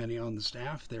by many on the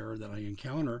staff there that I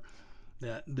encounter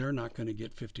that they're not going to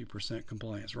get 50%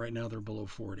 compliance. Right now, they're below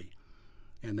 40,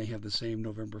 and they have the same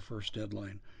November 1st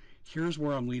deadline. Here's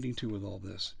where I'm leading to with all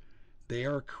this. They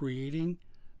are creating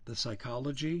the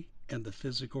psychology and the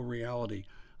physical reality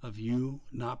of you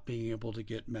not being able to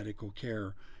get medical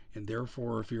care. And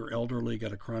therefore, if you're elderly,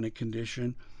 got a chronic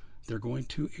condition, they're going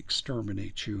to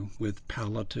exterminate you with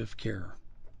palliative care.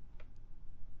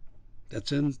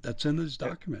 That's in these Yeah,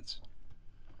 documents.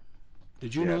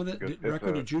 Did you yeah, know it's a that? good. It's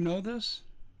Record, a did you know this?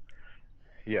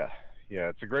 yeah, yeah.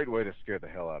 It's a great way to scare the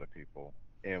hell out of people.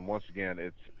 And once again,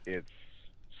 it's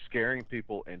scaring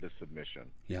people into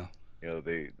submission. Yeah,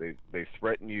 They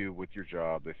threaten you with your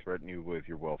job. They threaten you with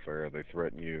your welfare. They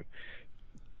threaten you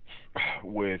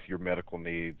with your medical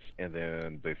needs, and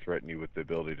then they threaten you with the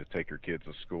ability to take your kids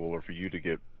to school or for you to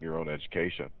get your own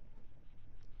education.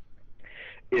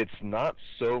 It's not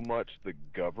so much the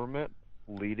government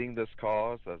leading this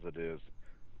cause as it is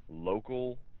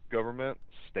local government,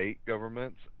 state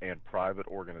governments, and private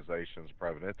organizations,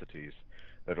 private entities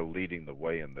that are leading the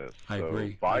way in this. I So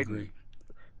agree. I Biden agree.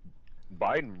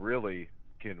 Biden really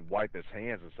can wipe his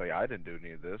hands and say, I didn't do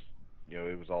any of this.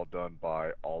 It was all done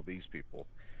by all these people.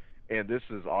 And this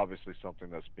is obviously something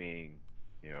that's being,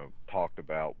 talked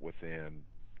about within,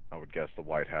 I would guess, the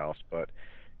White House. But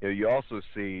you also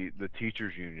see the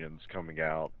teachers unions coming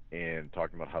out and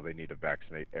talking about how they need to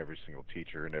vaccinate every single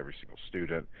teacher and every single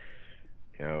student.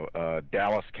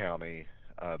 Dallas County,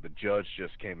 the judge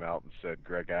just came out and said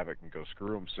Greg Abbott can go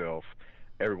screw himself.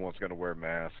 Everyone's going to wear a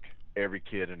mask. Every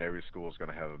kid in every school is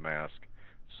going to have a mask.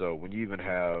 So when you even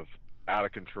have out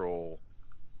of control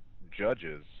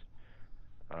judges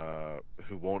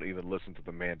who won't even listen to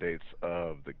the mandates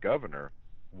of the governor,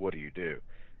 what do you do?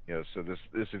 So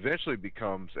this eventually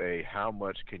becomes a how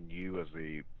much can you as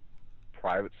a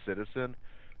private citizen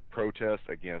protest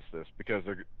against this? Because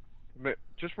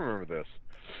just remember this: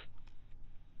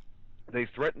 they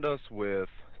threatened us with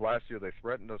last year. They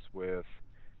threatened us with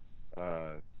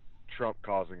uh, Trump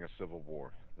causing a civil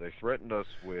war. They threatened us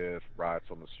with riots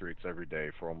on the streets every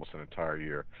day for almost an entire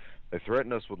year. They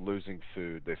threatened us with losing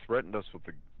food. They threatened us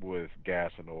with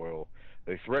gas and oil.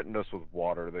 They threatened us with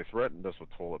water. They threatened us with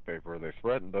toilet paper. They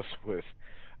threatened us with,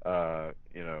 uh,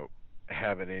 you know,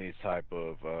 having any type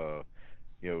of,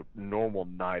 normal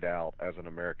night out as an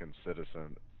American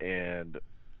citizen, and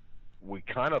we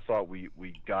kind of thought we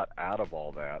got out of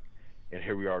all that, and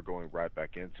here we are going right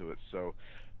back into it. So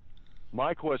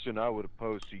my question I would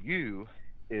pose to you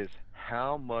is,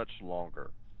 how much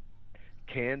longer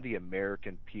can the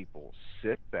American people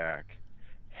sit back,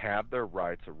 have their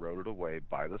rights eroded away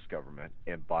by this government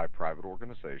and by private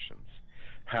organizations?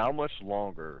 How much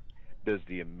longer does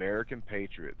the American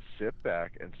patriot sit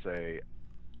back and say,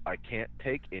 I can't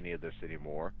take any of this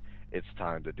anymore? It's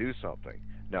time to do something.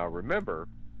 Now, remember,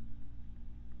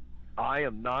 I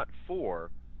am not for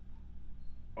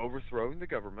overthrowing the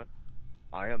government.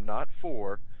 I am not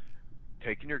for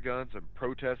taking your guns and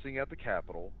protesting at the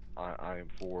Capitol. I am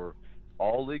for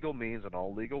all legal means and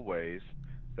all legal ways.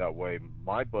 That way,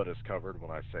 my butt is covered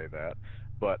when I say that.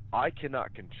 But I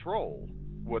cannot control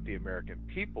what the American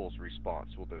people's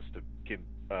response will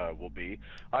be.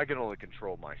 I can only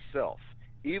control myself.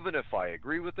 Even if I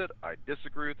agree with it, I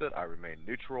disagree with it, I remain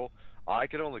neutral. I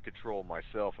can only control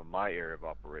myself and my area of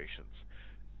operations.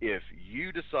 If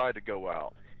you decide to go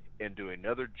out and do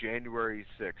another January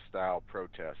 6th style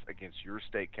protest against your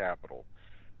state capital,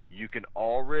 you can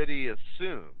already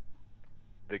assume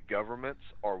the governments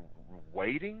are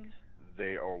waiting.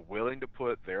 They are willing to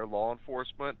put their law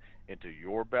enforcement into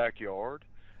your backyard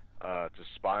to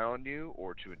spy on you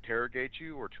or to interrogate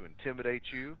you or to intimidate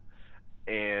you.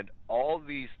 And all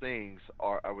these things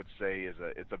are, I would say,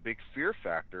 it's a big fear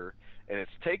factor, and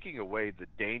it's taking away the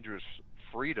dangerous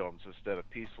freedoms instead of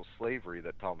peaceful slavery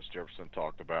that Thomas Jefferson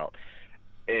talked about.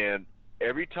 And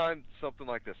every time something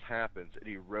like this happens, it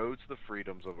erodes the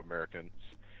freedoms of Americans.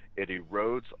 It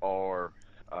erodes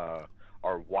uh,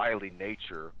 our wily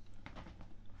nature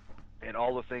and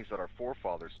all the things that our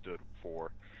forefathers stood for.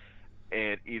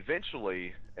 And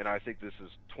eventually, and I think this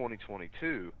is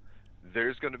 2022,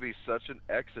 there's going to be such an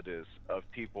exodus of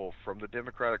people from the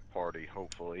Democratic Party,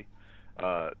 hopefully,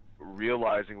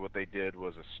 realizing what they did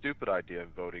was a stupid idea,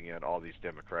 voting in all these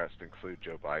Democrats to include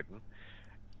Joe Biden,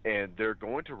 and they're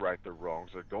going to right their wrongs.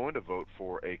 They're going to vote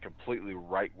for a completely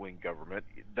right-wing government.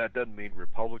 That doesn't mean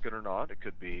Republican or not. It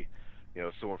could be,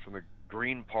 someone from the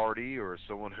Green Party or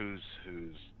someone who's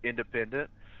independent.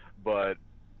 But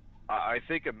I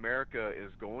think America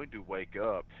is going to wake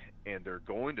up, and they're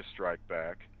going to strike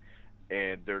back,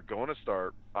 and they're going to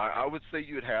start. I would say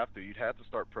you'd have to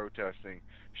start protesting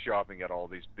shopping at all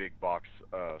these big box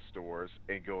stores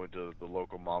and going to the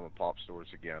local mom and pop stores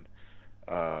again.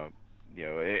 Uh,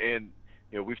 and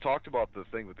we've talked about the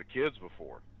thing with the kids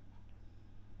before.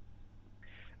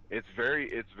 It's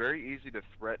very easy to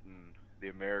threaten the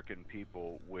American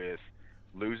people with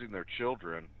losing their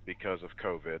children because of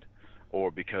COVID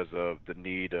or because of the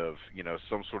need of,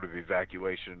 some sort of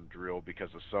evacuation drill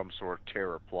because of some sort of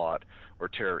terror plot or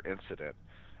terror incident.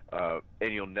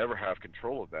 And you'll never have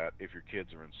control of that if your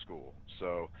kids are in school.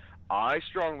 So I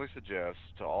strongly suggest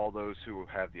to all those who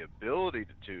have the ability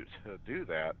to do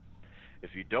that,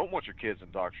 if you don't want your kids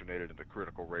indoctrinated into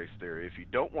critical race theory, if you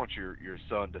don't want your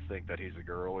son to think that he's a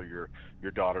girl or your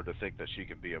daughter to think that she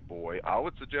can be a boy, I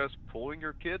would suggest pulling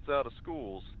your kids out of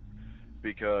schools,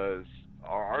 because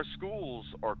our schools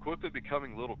are quickly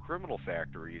becoming little criminal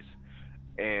factories.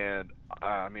 And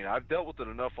I mean, I've dealt with it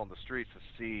enough on the streets to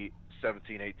see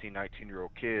 17, 18,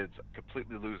 19-year-old kids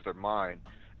completely lose their mind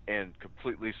and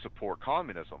completely support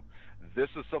communism. This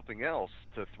is something else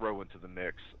to throw into the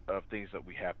mix of things that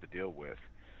we have to deal with.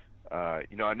 I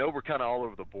know we're kind of all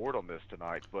over the board on this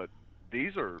tonight, but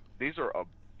these are a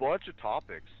bunch of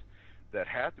topics that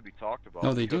have to be talked No,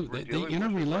 about they because do. we're They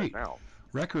dealing with it right interrelate. now.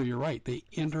 Wrecker, you're right. They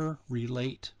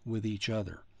interrelate with each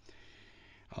other.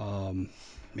 Um,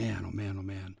 man, oh man, oh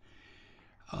man.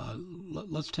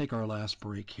 Let's take our last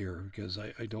break here because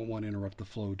I don't want to interrupt the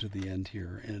flow to the end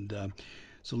here. And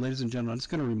so, ladies and gentlemen, I'm just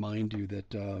going to remind you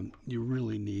that you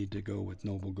really need to go with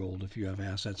Noble Gold if you have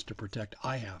assets to protect.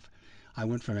 I have. I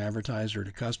went from advertiser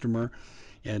to customer,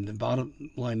 and the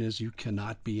bottom line is you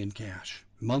cannot be in cash.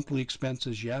 Monthly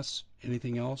expenses, yes.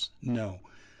 Anything else? No.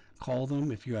 Call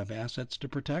them if you have assets to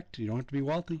protect. You don't have to be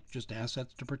wealthy, just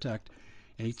assets to protect.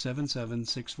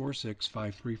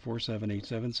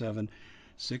 877-646-5347,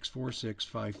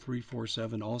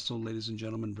 877-646-5347. Also, ladies and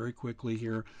gentlemen, very quickly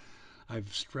here,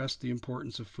 I've stressed the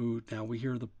importance of food. Now, we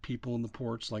hear the people in the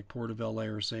ports like Port of LA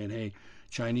are saying, hey,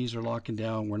 Chinese are locking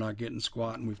down, we're not getting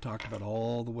squat, and we've talked about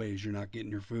all the ways you're not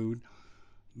getting your food.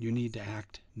 You need to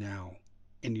act now,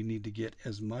 and you need to get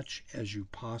as much as you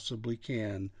possibly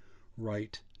can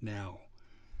right now.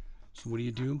 So what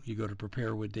do? You go to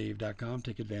preparewithdave.com,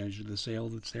 take advantage of the sale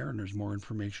that's there, and there's more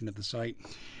information at the site.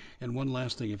 And one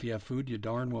last thing, if you have food, you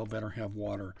darn well better have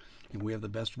water. And we have the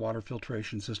best water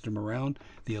filtration system around.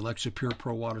 The Alexa Pure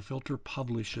Pro water filter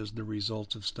publishes the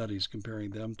results of studies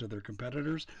comparing them to their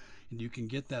competitors. And you can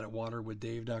get that at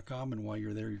waterwithdave.com. And while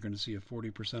you're there, you're going to see a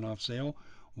 40% off sale.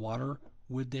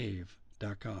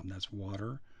 Waterwithdave.com. That's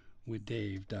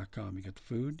waterwithdave.com. You got the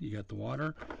food, you got the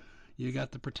water, you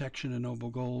got the protection in Noble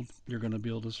Gold. You're going to be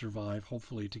able to survive,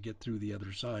 hopefully, to get through the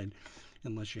other side,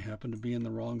 unless you happen to be in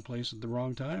the wrong place at the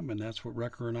wrong time. And that's what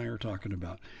Wrecker and I are talking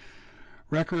about.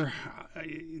 Wrecker,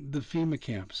 the FEMA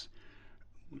camps,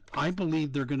 I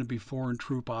believe they're going to be foreign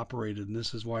troop operated, and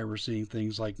this is why we're seeing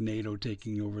things like NATO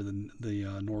taking over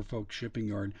the Norfolk shipping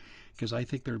yard, because I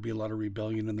think there'd be a lot of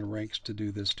rebellion in the ranks to do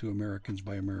this to Americans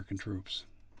by American troops.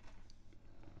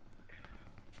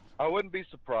 I wouldn't be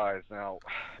surprised. Now,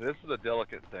 this is a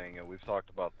delicate thing, and we've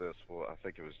talked about this. Well, I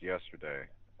think it was yesterday.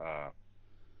 Uh,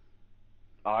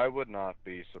 I would not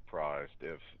be surprised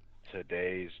if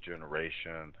today's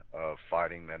generation of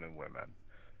fighting men and women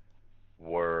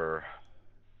were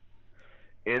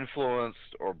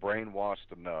influenced or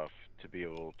brainwashed enough to be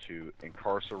able to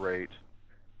incarcerate,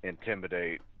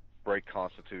 intimidate, break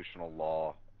constitutional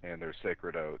law and their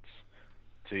sacred oaths,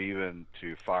 to even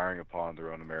to firing upon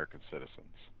their own American citizens.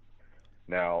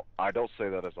 Now, I don't say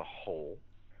that as a whole.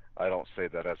 I don't say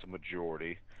that as a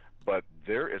majority, but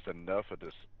there is enough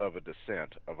of a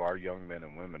dissent of our young men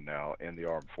and women now in the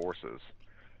armed forces,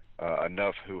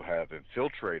 enough who have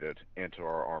infiltrated into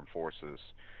our armed forces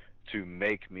to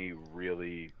make me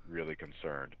really, really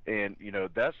concerned. And,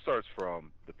 that starts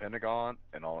from the Pentagon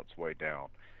and all its way down.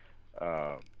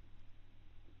 Uh,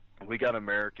 we got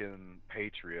American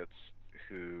patriots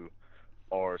who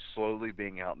are slowly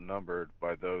being outnumbered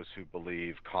by those who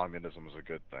believe communism is a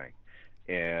good thing.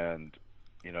 And,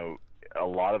 you know, a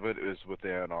lot of it is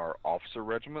within our officer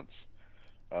regiments.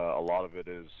 A lot of it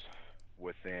is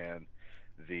within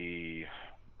the,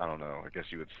 I don't know, I guess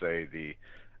you would say the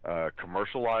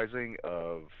commercializing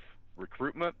of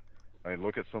recruitment. I mean,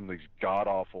 look at some of these god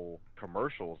awful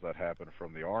commercials that happen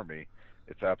from the Army.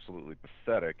 It's absolutely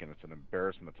pathetic, and it's an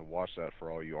embarrassment to watch that for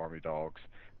all you Army dogs.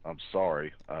 I'm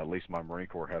sorry. At least my Marine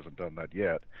Corps hasn't done that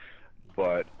yet.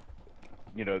 But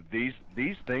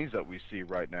these things that we see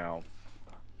right now.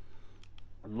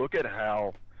 Look at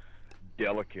how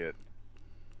delicate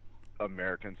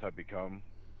Americans have become.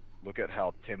 Look at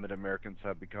how timid Americans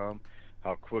have become,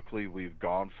 how quickly we've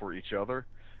gone for each other.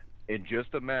 And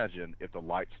just imagine if the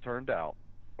lights turned out,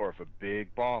 or if a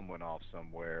big bomb went off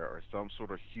somewhere, or some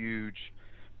sort of huge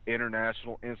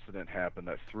international incident happened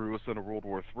that threw us into World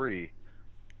War III.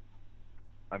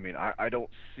 I mean, I don't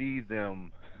see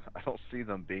them. I don't see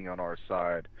them being on our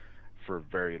side for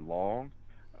very long,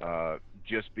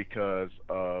 just because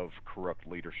of corrupt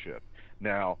leadership.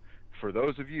 Now, for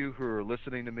those of you who are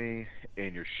listening to me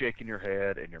and you're shaking your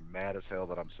head and you're mad as hell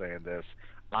that I'm saying this,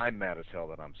 I'm mad as hell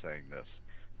that I'm saying this.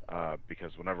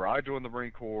 Because whenever I joined the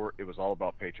Marine Corps, it was all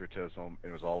about patriotism.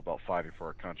 It was all about fighting for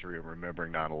our country and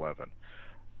remembering 9/11.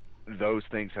 Those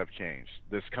things have changed.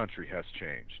 This country has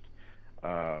changed.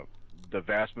 Uh, the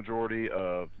vast majority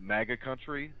of MAGA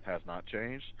country has not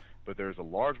changed, but there's a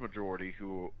large majority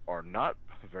who are not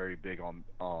very big on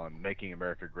making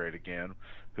America great again,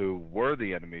 who were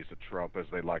the enemies of Trump, as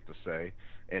they like to say,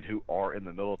 and who are in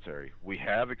the military. We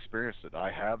have experienced it.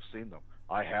 I have seen them.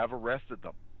 I have arrested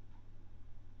them.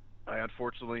 I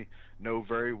unfortunately know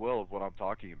very well of what I'm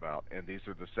talking about, and these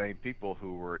are the same people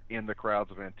who were in the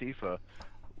crowds of Antifa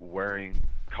wearing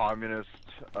communist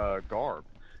garb.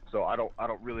 So I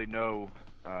don't really know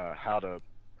how to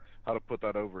put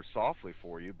that over softly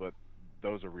for you, but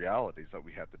those are realities that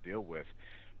we have to deal with.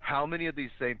 How many of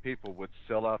these same people would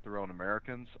sell out their own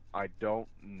Americans? I don't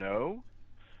know,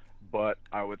 but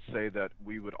I would say that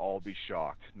we would all be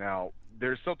shocked. Now,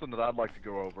 there's something that I'd like to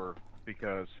go over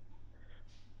because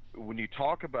when you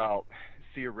talk about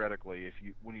theoretically, if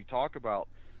you when you talk about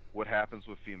what happens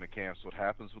with FEMA camps, what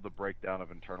happens with the breakdown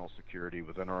of internal security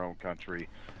within our own country,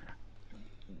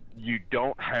 you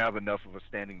don't have enough of a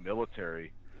standing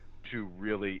military to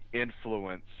really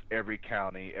influence every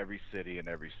county, every city, and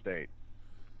every state.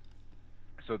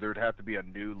 So there'd have to be a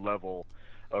new level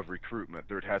of recruitment.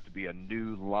 There'd have to be a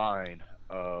new line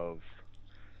of,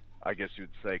 I guess you'd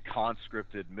say,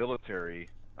 conscripted military.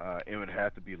 It would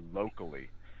have to be locally.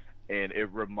 And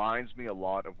it reminds me a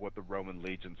lot of what the Roman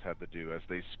legions had to do as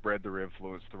they spread their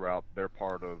influence throughout their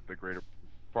part of the greater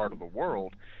part of the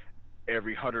world.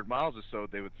 Every 100 miles or so,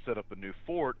 they would set up a new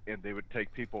fort, and they would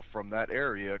take people from that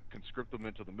area, conscript them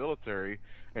into the military,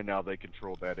 and now they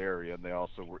controlled that area. And they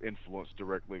also were influenced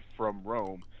directly from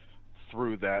Rome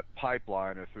through that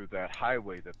pipeline or through that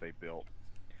highway that they built.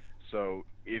 So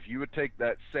if you would take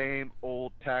that same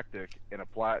old tactic and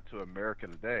apply it to America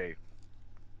today,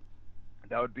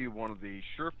 that would be one of the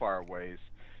surefire ways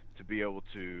to be able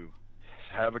to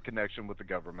have a connection with the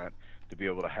government, to be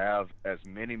able to have as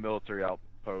many military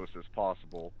outposts as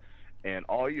possible. And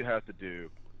all you have to do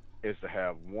is to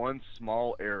have one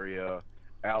small area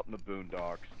out in the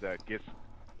boondocks that gets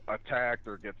attacked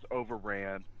or gets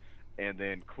overran, and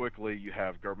then quickly you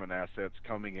have government assets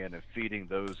coming in and feeding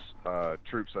those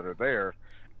troops that are there,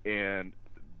 and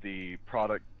the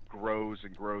product grows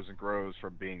and grows and grows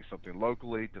from being something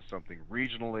locally to something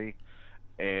regionally,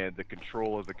 and the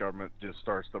control of the government just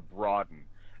starts to broaden.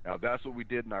 Now, that's what we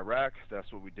did in Iraq.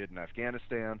 That's what we did in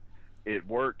Afghanistan. It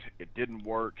worked. It didn't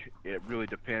work. It really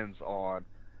depends on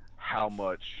how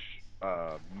much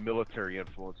military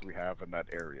influence we have in that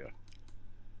area.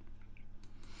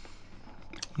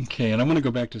 Okay, and I want to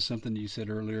go back to something you said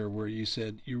earlier where you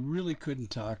said you really couldn't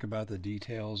talk about the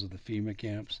details of the FEMA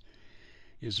camps.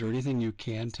 Is there anything you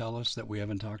can tell us that we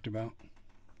haven't talked about?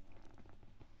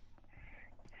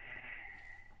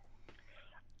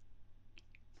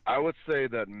 I would say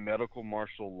that medical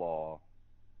martial law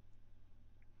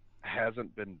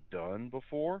hasn't been done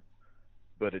before,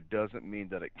 but it doesn't mean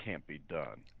that it can't be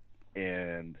done.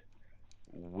 And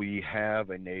we have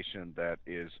a nation that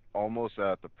is almost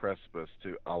at the precipice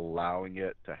to allowing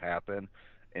it to happen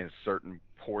in certain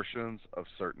portions of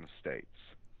certain states.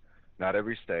 Not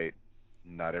every state,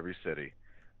 not every city,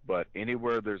 but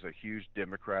anywhere there's a huge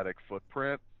democratic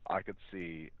footprint, I could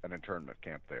see an internment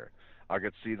camp there. I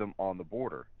could see them on the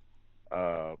border.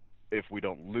 Uh, if we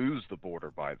don't lose the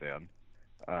border by then,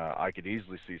 I could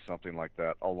easily see something like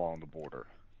that along the border.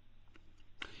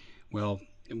 Well,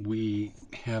 we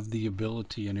have the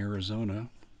ability in Arizona,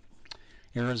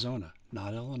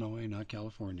 not Illinois, not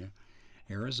California,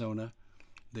 Arizona.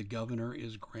 The governor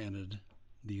is granted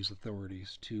these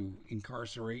authorities to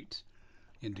incarcerate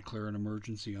and declare an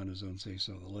emergency on his own say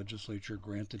so. The legislature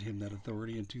granted him that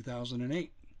authority in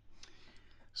 2008.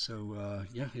 So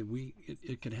yeah,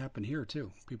 it could happen here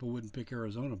too. People wouldn't pick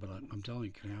Arizona, but I'm telling you,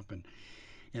 it can happen.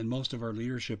 And most of our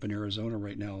leadership in Arizona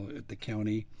right now at the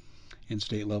county and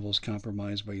state levels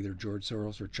compromised by either George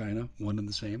Soros or China, one and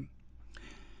the same.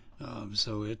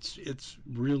 So it's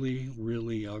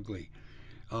really ugly.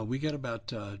 We got about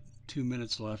 2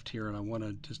 minutes left here, and I want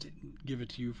to just give it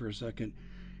to you for a second.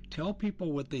 Tell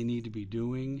people what they need to be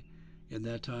doing in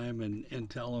that time, and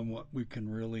tell them what we can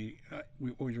really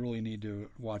we really need to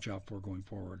watch out for going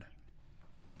forward.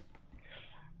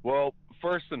 Well,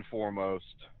 first and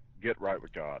foremost, get right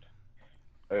with God.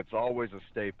 It's always a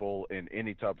staple in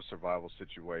any type of survival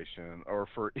situation or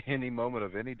for any moment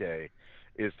of any day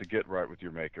is to get right with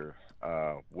your maker.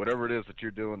 Whatever it is that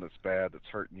you're doing that's bad, that's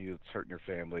hurting you, that's hurting your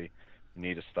family, you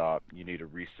need to stop. You need to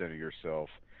recenter yourself,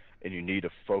 and you need to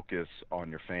focus on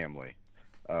your family.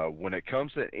 When it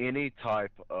comes to any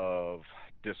type of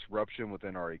disruption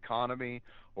within our economy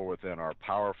or within our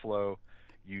power flow,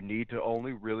 you need to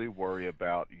only really worry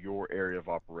about your area of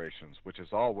operations, which is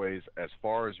always as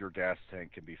far as your gas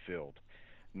tank can be filled.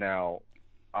 Now,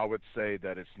 I would say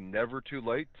that it's never too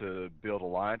late to build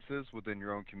alliances within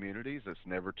your own communities. It's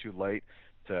never too late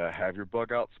to have your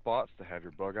bug out spots, to have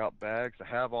your bug out bags, to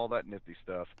have all that nifty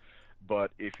stuff.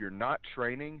 But if you're not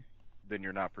training, then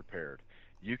you're not prepared.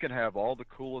 You can have all the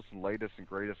coolest and latest and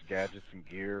greatest gadgets and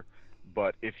gear,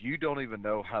 but if you don't even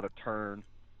know how to turn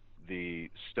the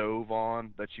stove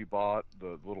on that you bought,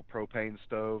 the little propane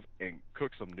stove, and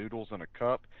cook some noodles in a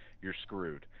cup, you're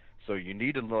screwed. So you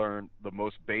need to learn the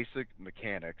most basic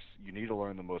mechanics. You need to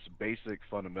learn the most basic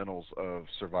fundamentals of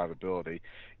survivability.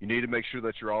 You need to make sure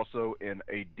that you're also in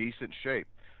a decent shape.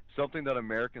 Something that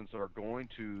Americans are going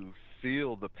to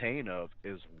feel the pain of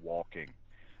is walking.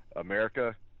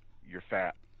 America, you're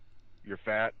fat. You're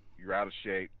fat, you're out of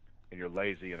shape, and you're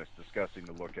lazy, and it's disgusting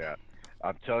to look at.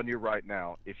 I'm telling you right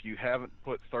now, if you haven't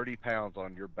put 30 pounds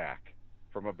on your back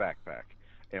from a backpack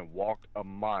and walked a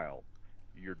mile,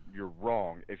 you're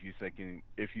wrong if you think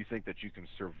that you can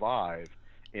survive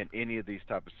in any of these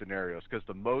type of scenarios, because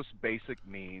the most basic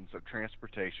means of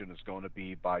transportation is going to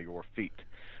be by your feet.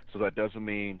 So that doesn't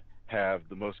mean have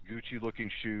the most Gucci looking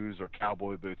shoes or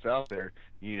cowboy boots out there.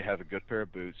 You need to have a good pair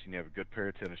of boots. You need to have a good pair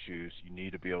of tennis shoes. You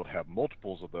need to be able to have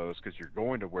multiples of those because you're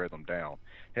going to wear them down.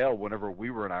 Hell, whenever we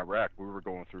were in Iraq, we were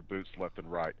going through boots left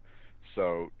and right.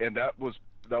 So, and that was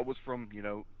from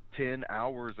 10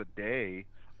 hours a day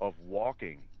of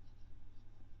walking.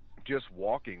 Just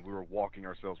walking, we were walking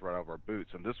ourselves right out of our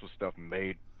boots, and this was stuff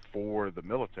made for the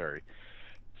military.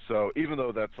 So even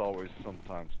though that's always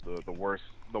sometimes the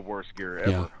worst gear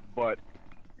Yeah. ever, but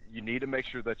you need to make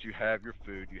sure that you have your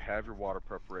food, you have your water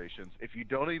preparations. If you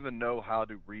don't even know how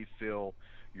to refill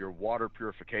your water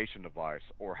purification device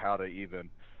or how to even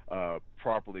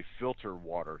properly filter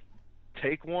water,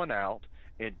 take one out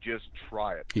and just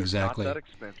try it. They're not Exactly. that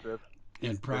expensive.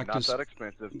 And They're not practice that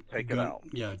expensive. Take it gun, out.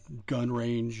 yeah, gun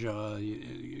range,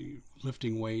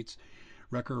 lifting weights.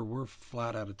 Wrecker, we're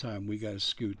flat out of time. We got to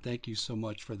scoot. Thank you so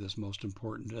much for this most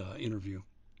important interview.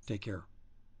 Take care.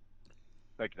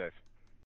 Thank you, Dave.